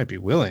 they might be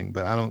willing,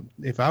 but I don't,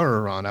 if I were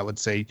Iran, I would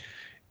say,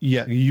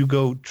 yeah, you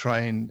go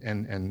try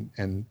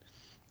and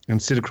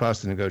sit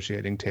across the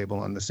negotiating table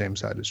on the same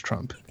side as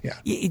Trump. Yeah.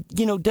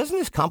 Doesn't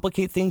this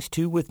complicate things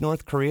too with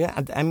North Korea?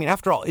 I mean,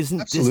 after all,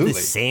 isn't this the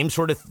same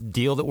sort of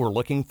deal that we're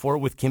looking for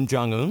with Kim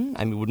Jong-un?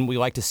 I mean, wouldn't we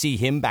like to see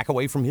him back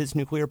away from his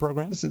nuclear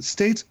program? Listen,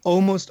 states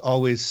almost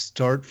always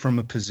start from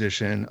a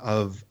position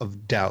of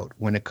doubt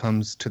when it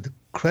comes to the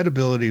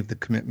credibility of the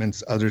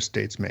commitments other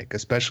states make,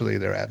 especially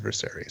their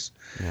adversaries,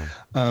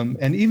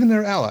 and even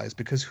their allies,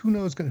 because who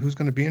knows who's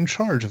going to be in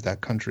charge of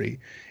that country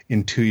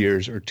in 2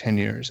 years or 10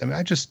 years. I mean,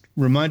 I just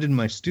reminded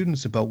my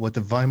students about what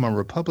the Weimar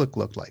Republic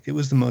looked like. It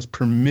was the most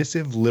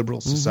permissive liberal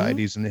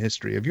societies in the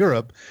history of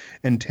Europe,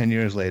 and 10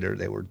 years later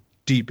they were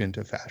deep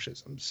into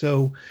fascism.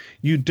 So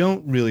you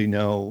don't really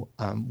know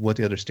what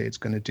the other state's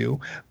going to do,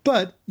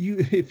 but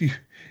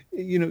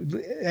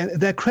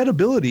that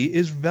credibility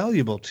is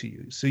valuable to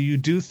you. So you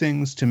do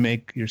things to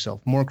make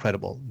yourself more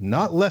credible,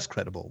 not less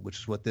credible, which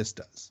is what this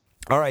does.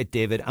 All right,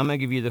 David, I'm going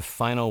to give you the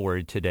final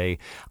word today.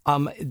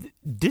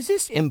 Does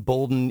this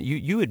embolden,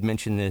 you had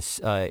mentioned this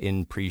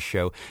in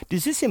pre-show,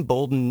 does this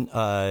embolden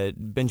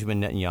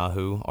Benjamin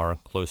Netanyahu, our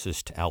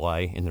closest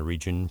ally in the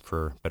region,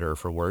 for better or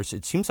for worse?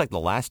 It seems like the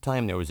last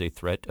time there was a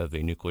threat of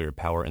a nuclear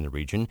power in the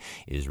region,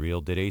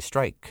 Israel did a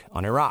strike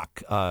on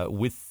Iraq.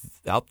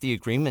 Without the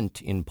agreement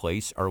in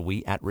place, are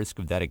we at risk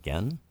of that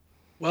again?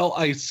 Well,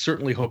 I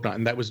certainly hope not.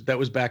 And that was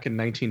back in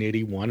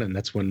 1981, and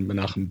that's when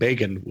Menachem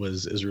Begin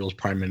was Israel's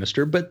prime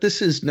minister. But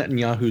this is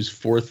Netanyahu's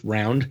fourth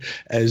round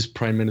as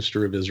prime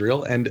minister of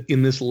Israel. And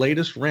in this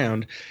latest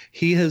round,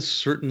 he has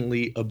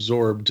certainly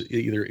absorbed,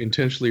 either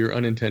intentionally or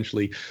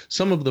unintentionally,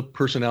 some of the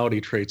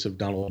personality traits of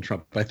Donald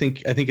Trump. I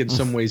think in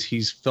some ways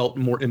he's felt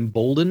more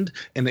emboldened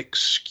and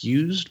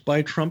excused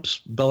by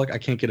Trump's I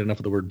can't get enough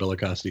of the word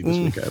bellicosity this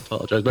week. I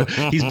apologize. But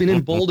he's been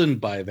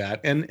emboldened by that,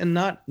 and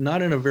not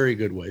in a very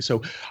good way.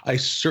 So I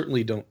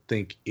certainly don't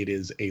think it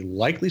is a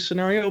likely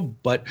scenario,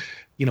 but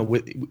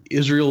with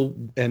Israel,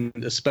 and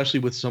especially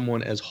with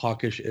someone as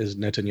hawkish as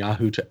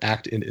Netanyahu, to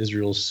act in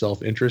Israel's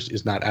self-interest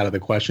is not out of the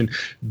question.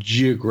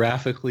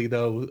 Geographically,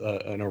 though,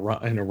 an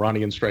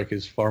Iranian strike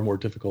is far more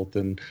difficult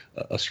than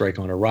a strike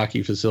on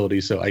Iraqi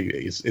facilities. So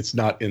it's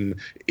not in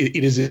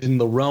it is in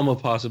the realm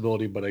of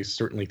possibility, but I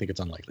certainly think it's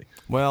unlikely.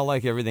 Well,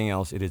 like everything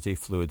else, it is a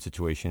fluid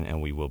situation,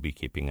 and we will be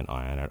keeping an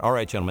eye on it. All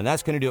right, gentlemen,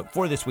 that's going to do it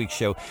for this week's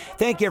show.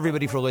 Thank you,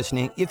 everybody, for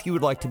listening. If you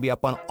would like to be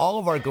up on all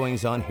of our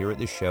goings-on here at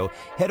the show,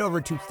 head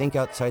over to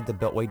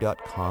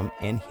thinkoutsidethebeltway.com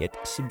and hit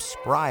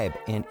subscribe.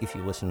 And if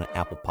you listen to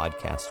Apple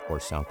Podcasts or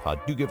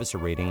SoundCloud, do give us a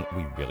rating.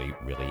 We really,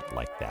 really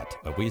like that.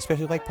 We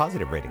especially like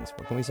positive ratings.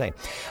 What can we say?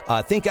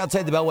 Think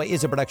Outside the Beltway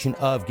is a production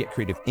of Get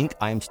Creative, Inc.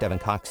 I'm Stephen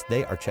Cox.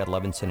 They are Chad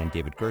Levinson and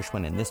David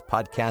Gershwin, and this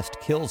podcast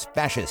kills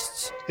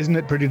fascists. Isn't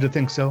it pretty to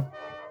think so?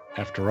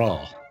 After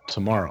all,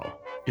 tomorrow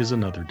is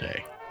another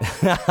day.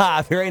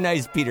 Very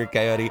nice, Peter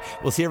Coyote.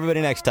 We'll see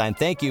everybody next time.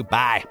 Thank you.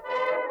 Bye.